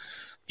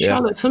 Yeah.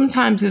 Charlotte,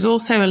 sometimes there's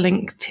also a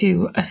link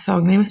to a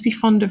song. They must be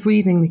fond of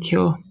reading The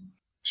Cure.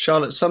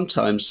 Charlotte,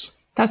 sometimes.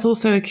 That's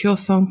also a Cure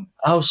song.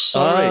 Oh,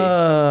 sorry.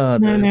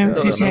 No,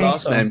 it's That's my okay.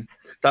 last name.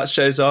 That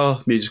shows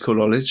our musical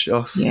knowledge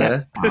off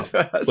there.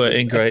 We're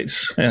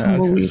ingrates. Yeah.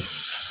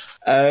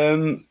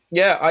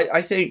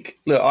 I think,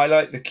 look, I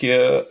like The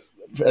Cure,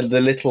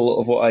 the little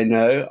of what I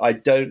know. I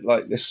don't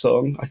like this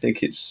song. I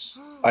think it's...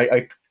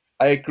 I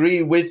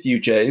agree with you,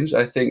 James.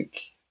 I think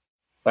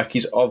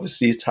he's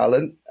obviously a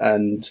talent,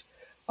 and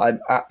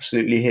I'm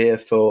absolutely here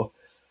for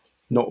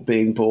not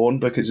being born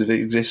because of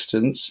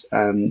existence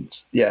and,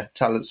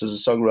 talents as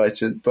a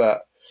songwriter.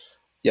 But,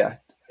 yeah,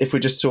 if we're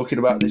just talking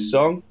about this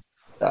song,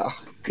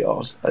 oh,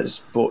 God, I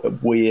just bought a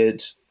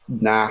weird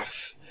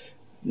naff.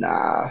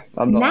 Nah,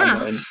 I'm not.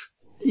 Naff?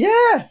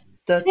 Yeah.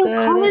 Phil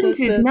Collins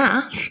is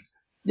naff.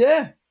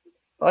 Yeah.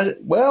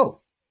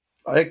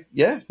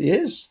 He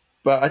is.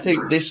 But I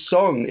think this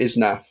song is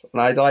naff.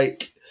 And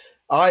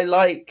I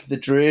like the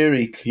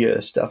dreary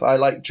Cure stuff. I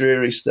like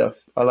dreary stuff.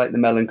 I like the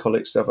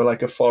melancholic stuff. I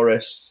like A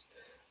Forest.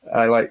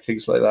 I like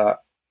things like that.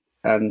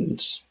 And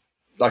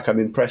I'm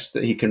impressed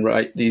that he can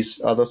write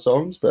these other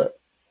songs, but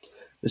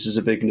this is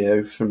a big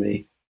no for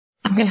me.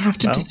 I'm going to have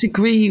to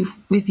disagree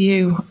with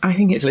you. I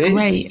think it's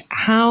great.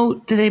 How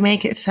do they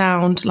make it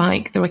sound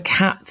like there are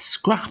cats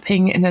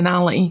scrapping in an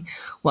alley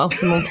while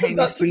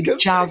simultaneously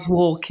jazz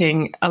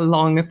walking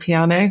along a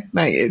piano?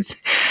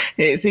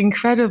 It's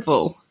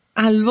incredible.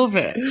 I love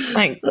it.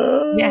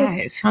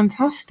 It's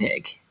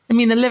fantastic. I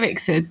mean, the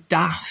lyrics are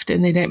daft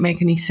and they don't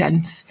make any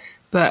sense,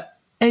 but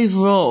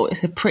overall,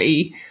 it's a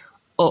pretty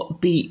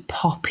upbeat,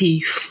 poppy,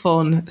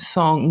 fun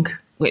song,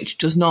 which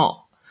does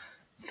not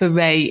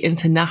foray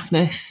into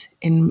naffness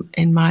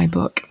in my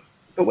book.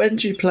 But when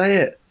do you play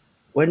it?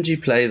 When do you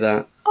play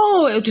that?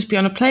 Oh, it'll just be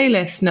on a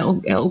playlist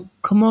and it'll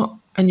come up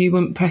and you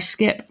wouldn't press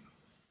skip.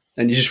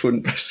 And you just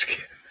wouldn't press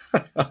skip.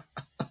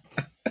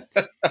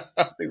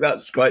 I think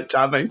that's quite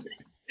damning.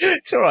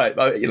 It's all right.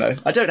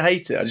 I don't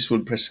hate it. I just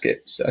wouldn't press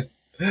skip. So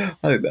I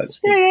think that's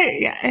good.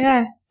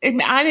 Yeah.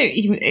 I don't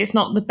even. It's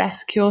not the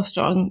best Cure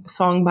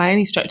song by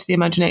any stretch of the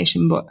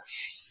imagination, but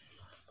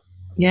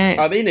yeah.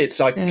 It's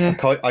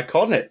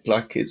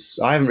iconic.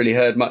 I haven't really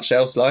heard much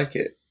else like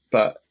it,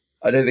 but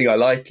I don't think I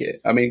like it.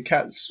 I mean,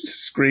 cats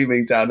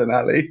screaming down an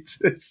alley.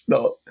 It's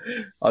not.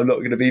 I'm not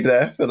going to be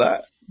there for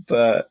that.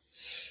 But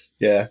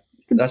yeah,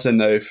 that's a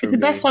no for me. It's the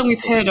best song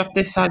we've heard off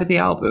this side of the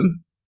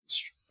album.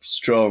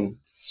 Strong.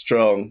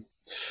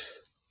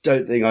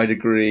 Don't think I'd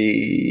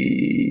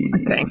agree.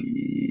 Okay.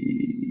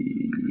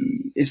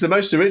 It's the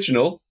most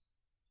original.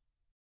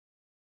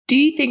 Do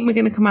you think we're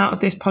going to come out of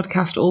this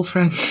podcast all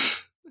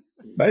friends?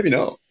 Maybe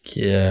not.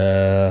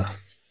 Yeah.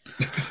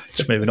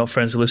 Just maybe not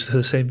friends who listen to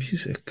the same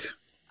music,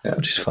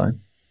 which is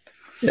fine.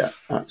 Yeah,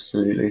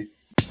 absolutely.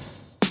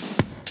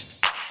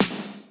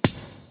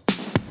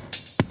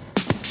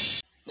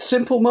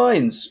 Simple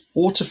Minds,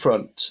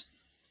 Waterfront.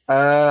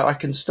 I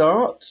can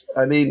start.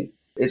 I mean,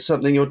 it's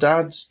something your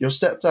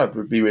stepdad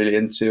would be really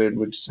into and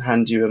would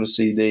hand you on a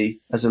CD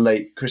as a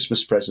late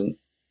Christmas present.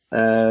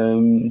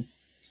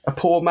 A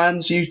Poor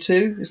Man's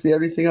U2 is the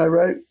only thing I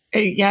wrote.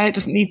 Yeah, it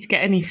doesn't need to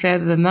get any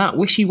further than that.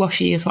 Wishy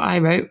Washy is what I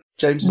wrote.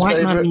 James's White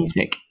favourite? Man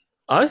music.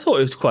 I thought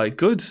it was quite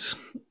good.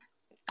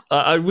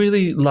 I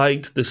really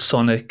liked the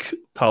sonic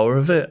power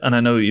of it. And I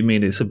know what you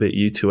mean, it's a bit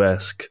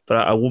U2-esque, but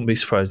I wouldn't be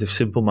surprised if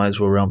Simple Minds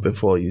were around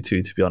before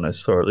U2, to be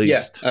honest, or at least...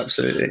 Yeah,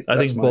 absolutely. I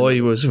think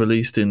Boy was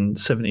released in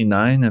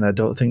 79, and I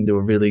don't think they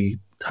were really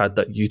had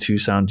that U2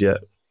 sound yet.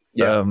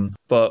 Yeah.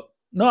 But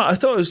no, I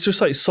thought it was just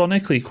like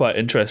sonically quite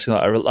interesting.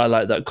 Like, I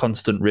like that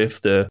constant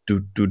riff, the do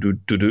do do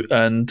do do,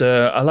 and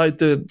I like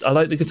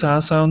the guitar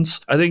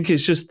sounds. I think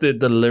it's just the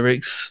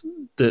lyrics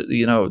that,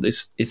 you know,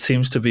 it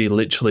seems to be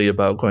literally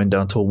about going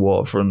down to a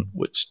waterfront,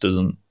 which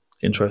doesn't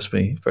interest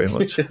me very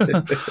much.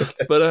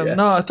 But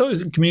no, I thought it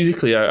was,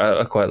 musically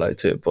I quite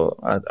liked it, but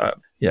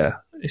yeah,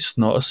 it's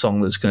not a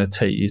song that's going to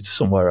take you to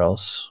somewhere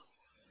else,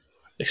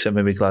 except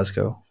maybe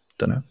Glasgow.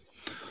 Don't know.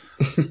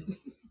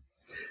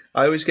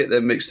 I always get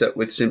them mixed up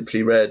with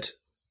Simply Red,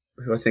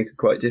 who I think are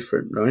quite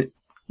different, right?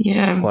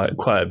 Yeah.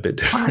 Quite a bit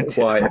different.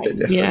 Quite a bit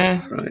different.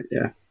 Yeah. Right,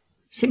 yeah.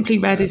 Simply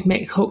Red is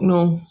Mick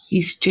Hucknall.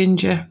 He's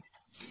ginger.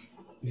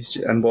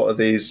 And what are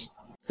these?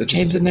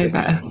 James would know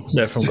better.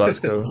 They're from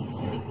Glasgow.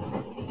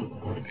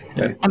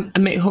 Yeah. And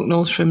Mick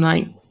Hucknall's from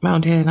like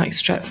round here, like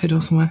Stretford or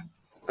somewhere.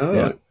 Oh,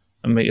 Yeah. right.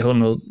 And Mick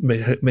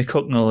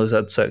Hucknall has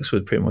had sex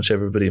with pretty much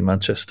everybody in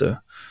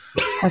Manchester.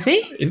 Has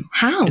he?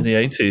 How? In the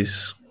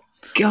 80s.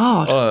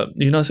 God.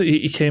 You know, so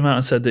he came out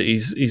and said that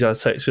he's had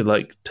sex with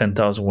like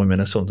 10,000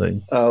 women or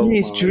something. Oh, in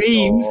his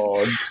dreams.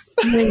 No,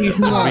 he's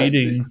not.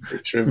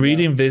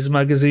 Reading Viz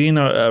magazine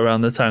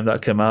around the time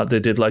that came out, they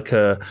did like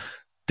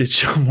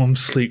did your mum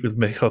sleep with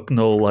Mick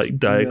Hucknall like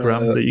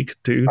diagram that you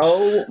could do?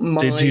 Oh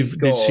my God.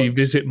 Did she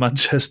visit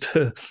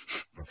Manchester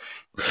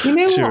You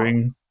know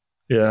during?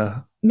 what?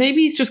 Yeah.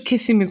 Maybe he's just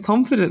kissing with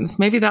confidence.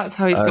 Maybe that's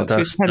how he's got to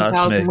his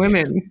 10,000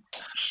 women.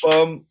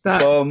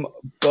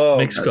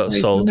 Mick's got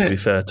soul, to be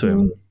fair to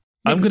him.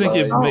 I'm going to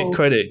give Mick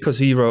credit because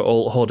he wrote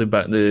Holding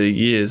Back the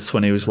Years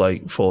when he was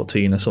like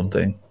 14 or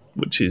something,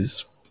 which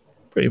is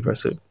pretty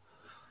impressive.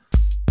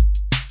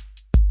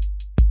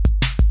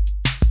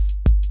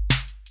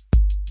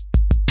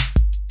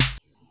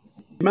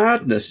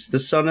 Madness, The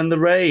Sun and the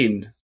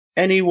Rain.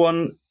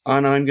 Anyone,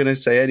 and I'm going to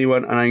say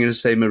anyone, and I'm going to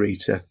say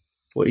Marita.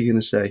 What are you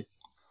going to say?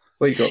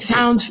 What you got?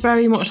 Sounds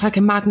very much like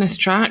a Madness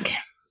track.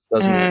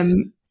 Doesn't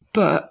it?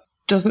 But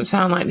doesn't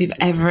sound like they've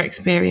ever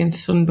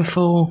experienced Sun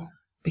before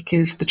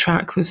because the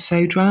track was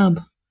so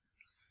drab.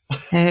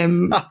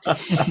 No,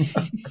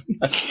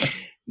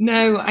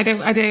 I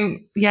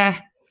don't. Yeah,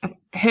 I've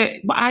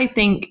heard. But I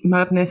think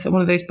Madness are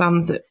one of those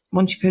bands that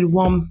once you've heard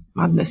one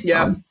Madness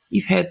song,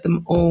 you've heard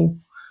them all.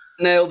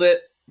 Nailed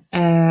it.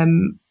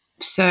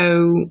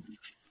 So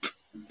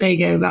there you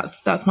go.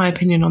 That's my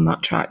opinion on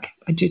that track.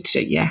 I did.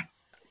 Yeah.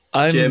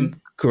 I'm Jim?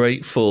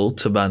 grateful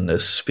to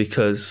Madness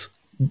because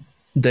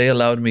they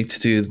allowed me to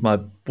do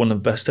one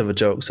of the best ever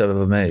jokes I've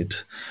ever made.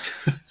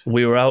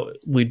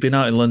 We'd been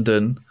out in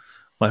London.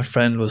 My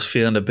friend was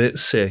feeling a bit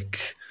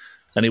sick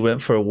and he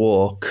went for a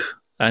walk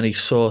and he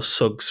saw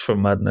Suggs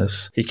from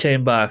Madness. He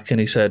came back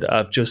and he said,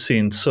 "I've just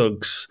seen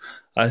Suggs."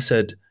 I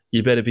said,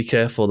 "You better be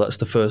careful. That's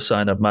the first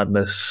sign of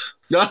madness."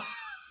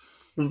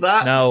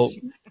 Now,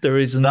 there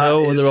is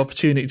no other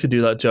opportunity to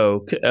do that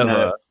joke ever.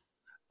 No.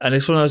 And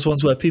it's one of those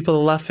ones where people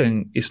are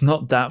laughing. It's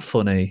not that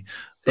funny,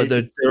 but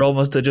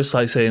they're just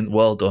like saying,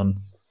 "Well done,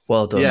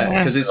 well done." Yeah,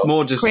 because it's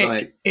more just quick.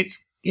 like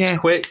it's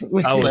quick.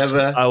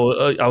 I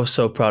was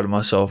so proud of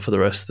myself for the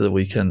rest of the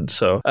weekend.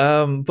 So,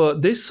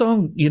 but this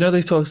song, you know,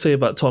 they talking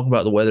about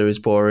the weather is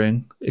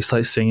boring. It's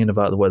like singing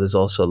about the weather's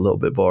also a little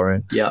bit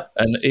boring. Yeah,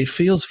 and it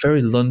feels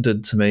very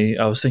London to me.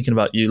 I was thinking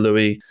about you,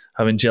 Louis,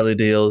 having jelly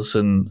deals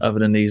and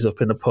having a knees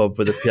up in a pub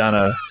with a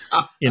piano.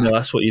 You know,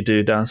 that's what you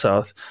do down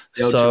south.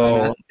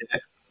 So.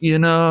 You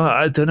know,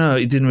 I don't know.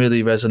 It didn't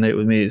really resonate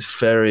with me. It's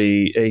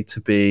very A to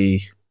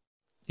B,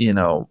 you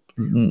know,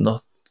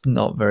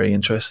 not very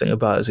interesting.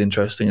 About as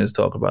interesting as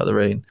Talk About the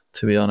Rain,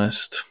 to be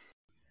honest.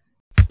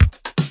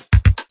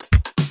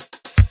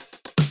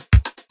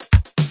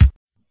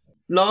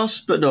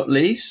 Last but not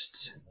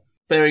least,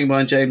 bearing in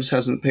mind James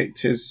hasn't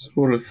picked his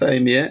Hall of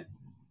Fame yet,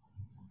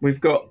 we've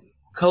got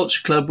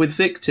Culture Club with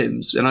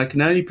Victims, and I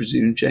can only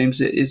presume,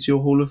 James, it is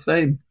your Hall of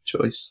Fame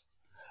choice.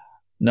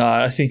 No,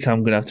 I think I'm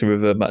going to have to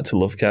revert back to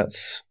Love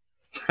Cats.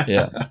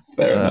 Yeah.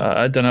 Fair enough.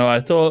 I don't know. I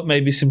thought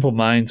maybe Simple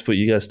Minds, but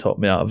you guys talked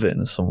me out of it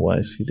in some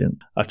ways. You didn't.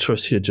 I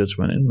trust your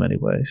judgment in many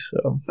ways.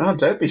 So. Oh,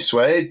 don't be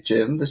swayed,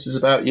 Jim. This is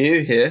about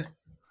you here.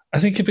 I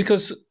think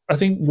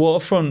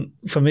Waterfront,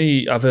 for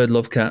me, I've heard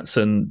Love Cats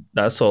and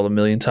that's all a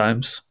million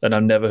times. And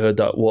I've never heard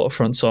that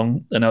Waterfront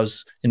song. And I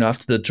was, you know,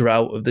 after the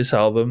drought of this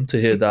album, to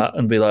hear that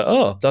and be like,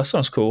 oh, that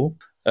sounds cool.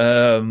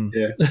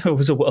 It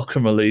was a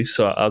welcome release.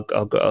 So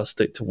I'll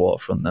stick to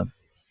Waterfront then.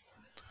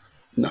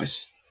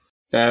 Nice.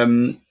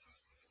 You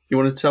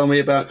want to tell me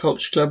about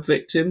Culture Club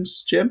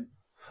Victims, Jim?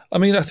 I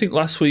mean, I think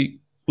last week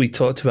we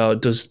talked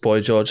about, does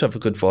Boy George have a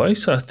good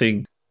voice? I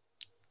think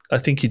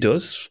he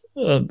does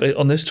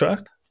on this track.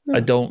 Yeah. I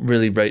don't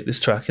really rate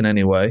this track in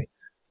any way.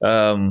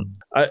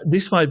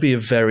 This might be a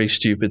very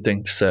stupid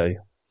thing to say,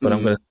 but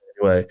I'm going to say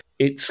it anyway.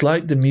 It's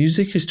like the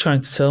music is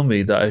trying to tell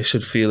me that I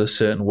should feel a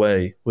certain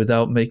way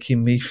without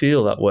making me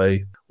feel that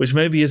way, which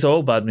maybe is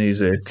all bad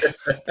music.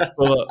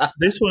 But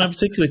this one in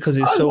particular, because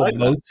it's so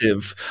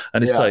emotive,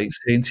 and it's like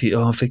saying to you,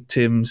 "Oh,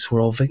 victims,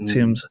 we're all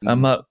victims," and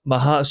my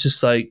heart's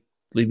just like,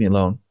 "Leave me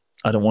alone.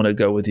 I don't want to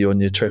go with you on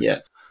your trip."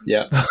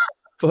 Yeah.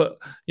 But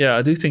yeah,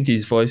 I do think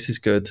his voice is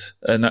good,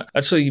 and it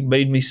actually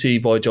made me see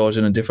Boy George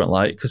in a different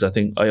light, because I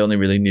think I only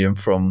really knew him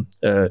from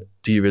 "Do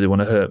You Really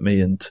Want to Hurt Me"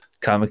 and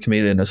 "Karma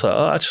Chameleon." It's like,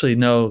 oh, actually,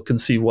 no, I can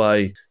see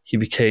why he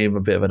became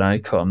a bit of an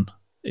icon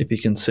if he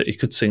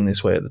could sing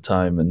this way at the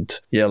time. And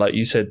yeah, like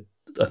you said,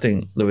 I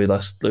think Louis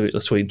last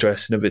week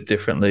dressing a bit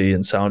differently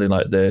and sounding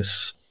like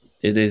this,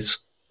 it is,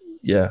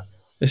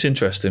 it's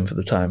interesting for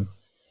the time,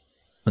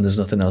 and there's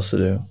nothing else to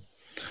do.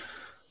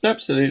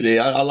 Absolutely,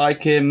 I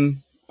like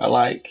him. I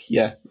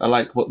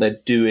like what they're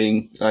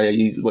doing.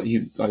 I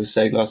was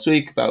saying last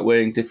week about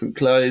wearing different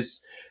clothes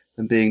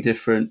and being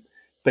different.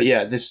 But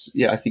I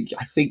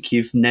think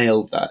you've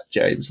nailed that,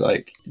 James.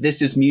 Like,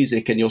 this is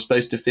music, and you're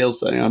supposed to feel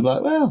something. I'm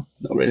like, well,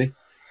 not really.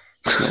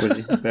 Not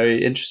really.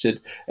 Very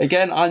interested.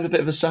 Again, I'm a bit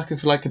of a sucker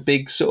for like a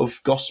big sort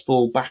of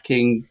gospel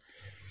backing,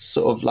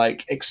 sort of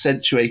like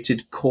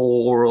accentuated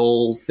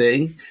choral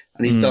thing,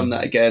 and he's done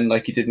that again,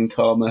 like he did in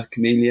Karma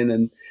Chameleon,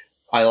 and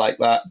I like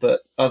that.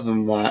 But other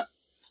than that,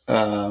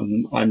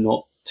 I'm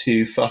not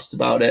too fussed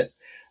about it.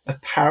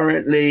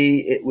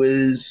 Apparently, it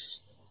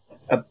was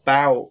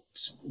about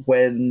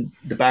when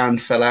the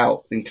band fell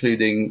out,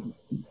 including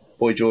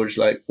Boy George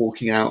like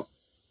walking out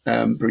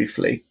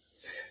briefly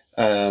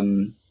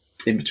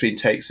in between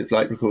takes of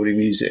like recording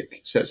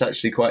music. So it's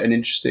actually quite an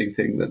interesting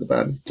thing that the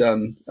band have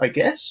done, I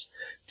guess,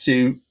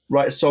 to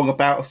write a song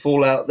about a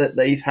fallout that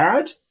they've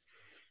had.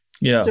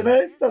 Yeah, I don't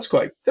know. That's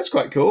quite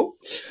cool.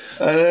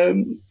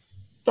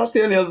 That's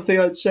the only other thing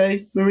I'd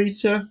say.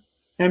 Marita,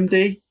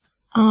 MD.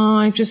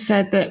 I've just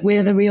said that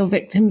we're the real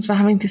victims for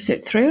having to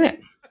sit through it.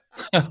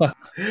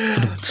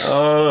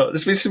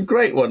 There's been some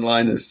great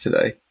one-liners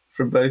today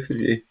from both of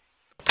you.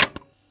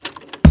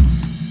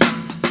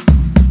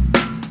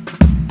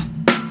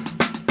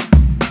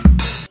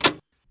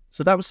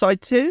 So that was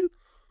side 2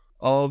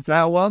 of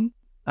Now 1.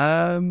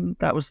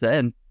 That was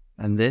then,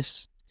 and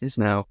this is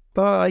now.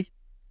 Bye.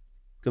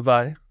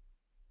 Goodbye.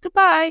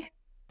 Goodbye.